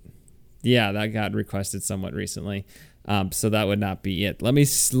request. That got requested somewhat recently. So that would not be it. Let me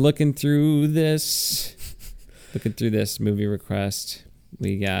looking through this movie request.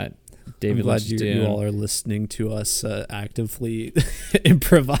 We got David. I'm glad you all are listening to us actively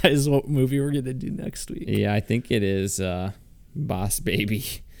improvise what movie we're gonna do next week. Yeah, I think it is Boss Baby.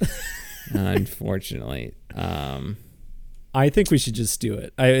 Unfortunately. I think we should just do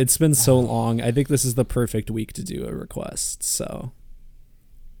it. It's been so long. I think this is the perfect week to do a request. So.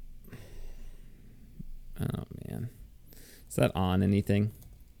 Oh man, is that on anything?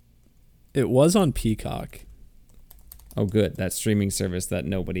 It was on Peacock. Oh, good. That streaming service that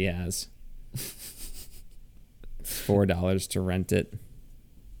nobody has. $4 to rent it.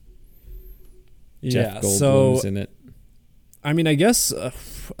 Jeff Goldblum's in it. I mean, I guess the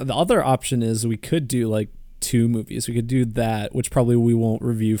other option is we could do like 2 movies. We could do that, which probably we won't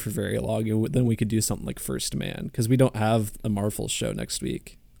review for very long, and then we could do something like First Man, because we don't have a Marvel show next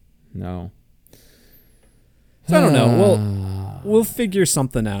week. No. So I don't know. We'll figure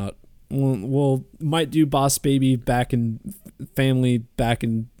something out. We'll might do Boss Baby back in family, back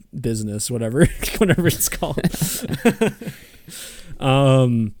in business, whatever it's called.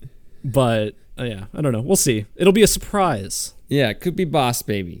 But yeah, I don't know. We'll see. It'll be a surprise. Yeah, it could be Boss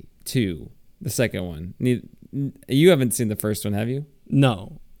Baby 2, the second one. You haven't seen the first one, have you?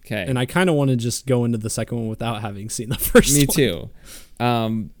 No. Okay. And I kind of want to just go into the second one without having seen the first one. Me too.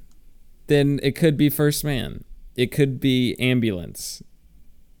 Then it could be First Man. It could be Ambulance.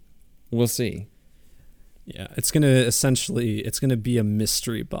 We'll see. Yeah, it's going to be a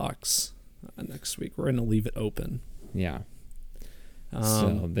mystery box next week. We're going to leave it open. Yeah.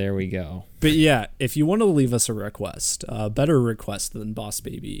 So there we go. But yeah, if you want to leave us a request, better request than Boss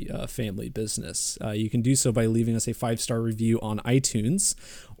Baby Family Business, you can do so by leaving us a 5-star review on iTunes,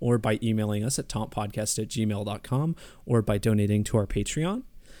 or by emailing us at tompodcast@gmail.com, or by donating to our Patreon.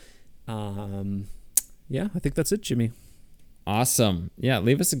 Yeah, I think that's it, Jimmy. Awesome. Yeah,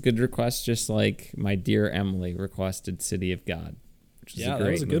 leave us a good request, just like my dear Emily requested City of God, which is a great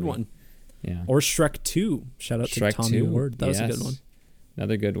that was a good movie. one. Yeah. Or Shrek 2. Shout out Shrek to Tommy 2. Ward. That was a good one.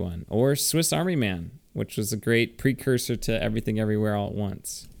 Another good one. Or Swiss Army Man, which was a great precursor to Everything Everywhere All at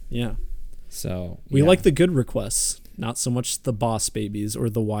Once. Yeah. So we like the good requests, not so much the Boss Babies or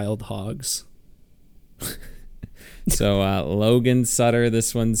the Wild Hogs. So Logan Sutter,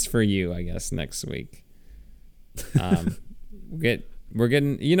 this one's for you, I guess, next week. We're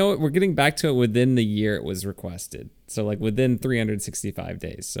getting, you know what, we're getting back to it within the year it was requested. So like within 365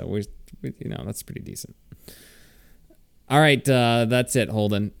 days. So we that's pretty decent. All right, that's it,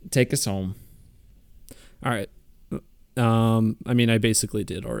 Holden. Take us home. All right. I mean, I basically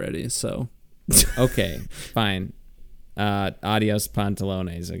did already, so. Okay, fine. Adios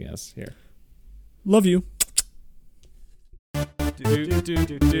pantalones, I guess. Here. Love you.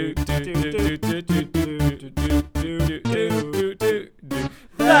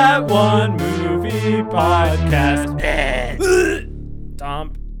 That One Movie Podcast.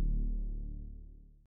 Dump.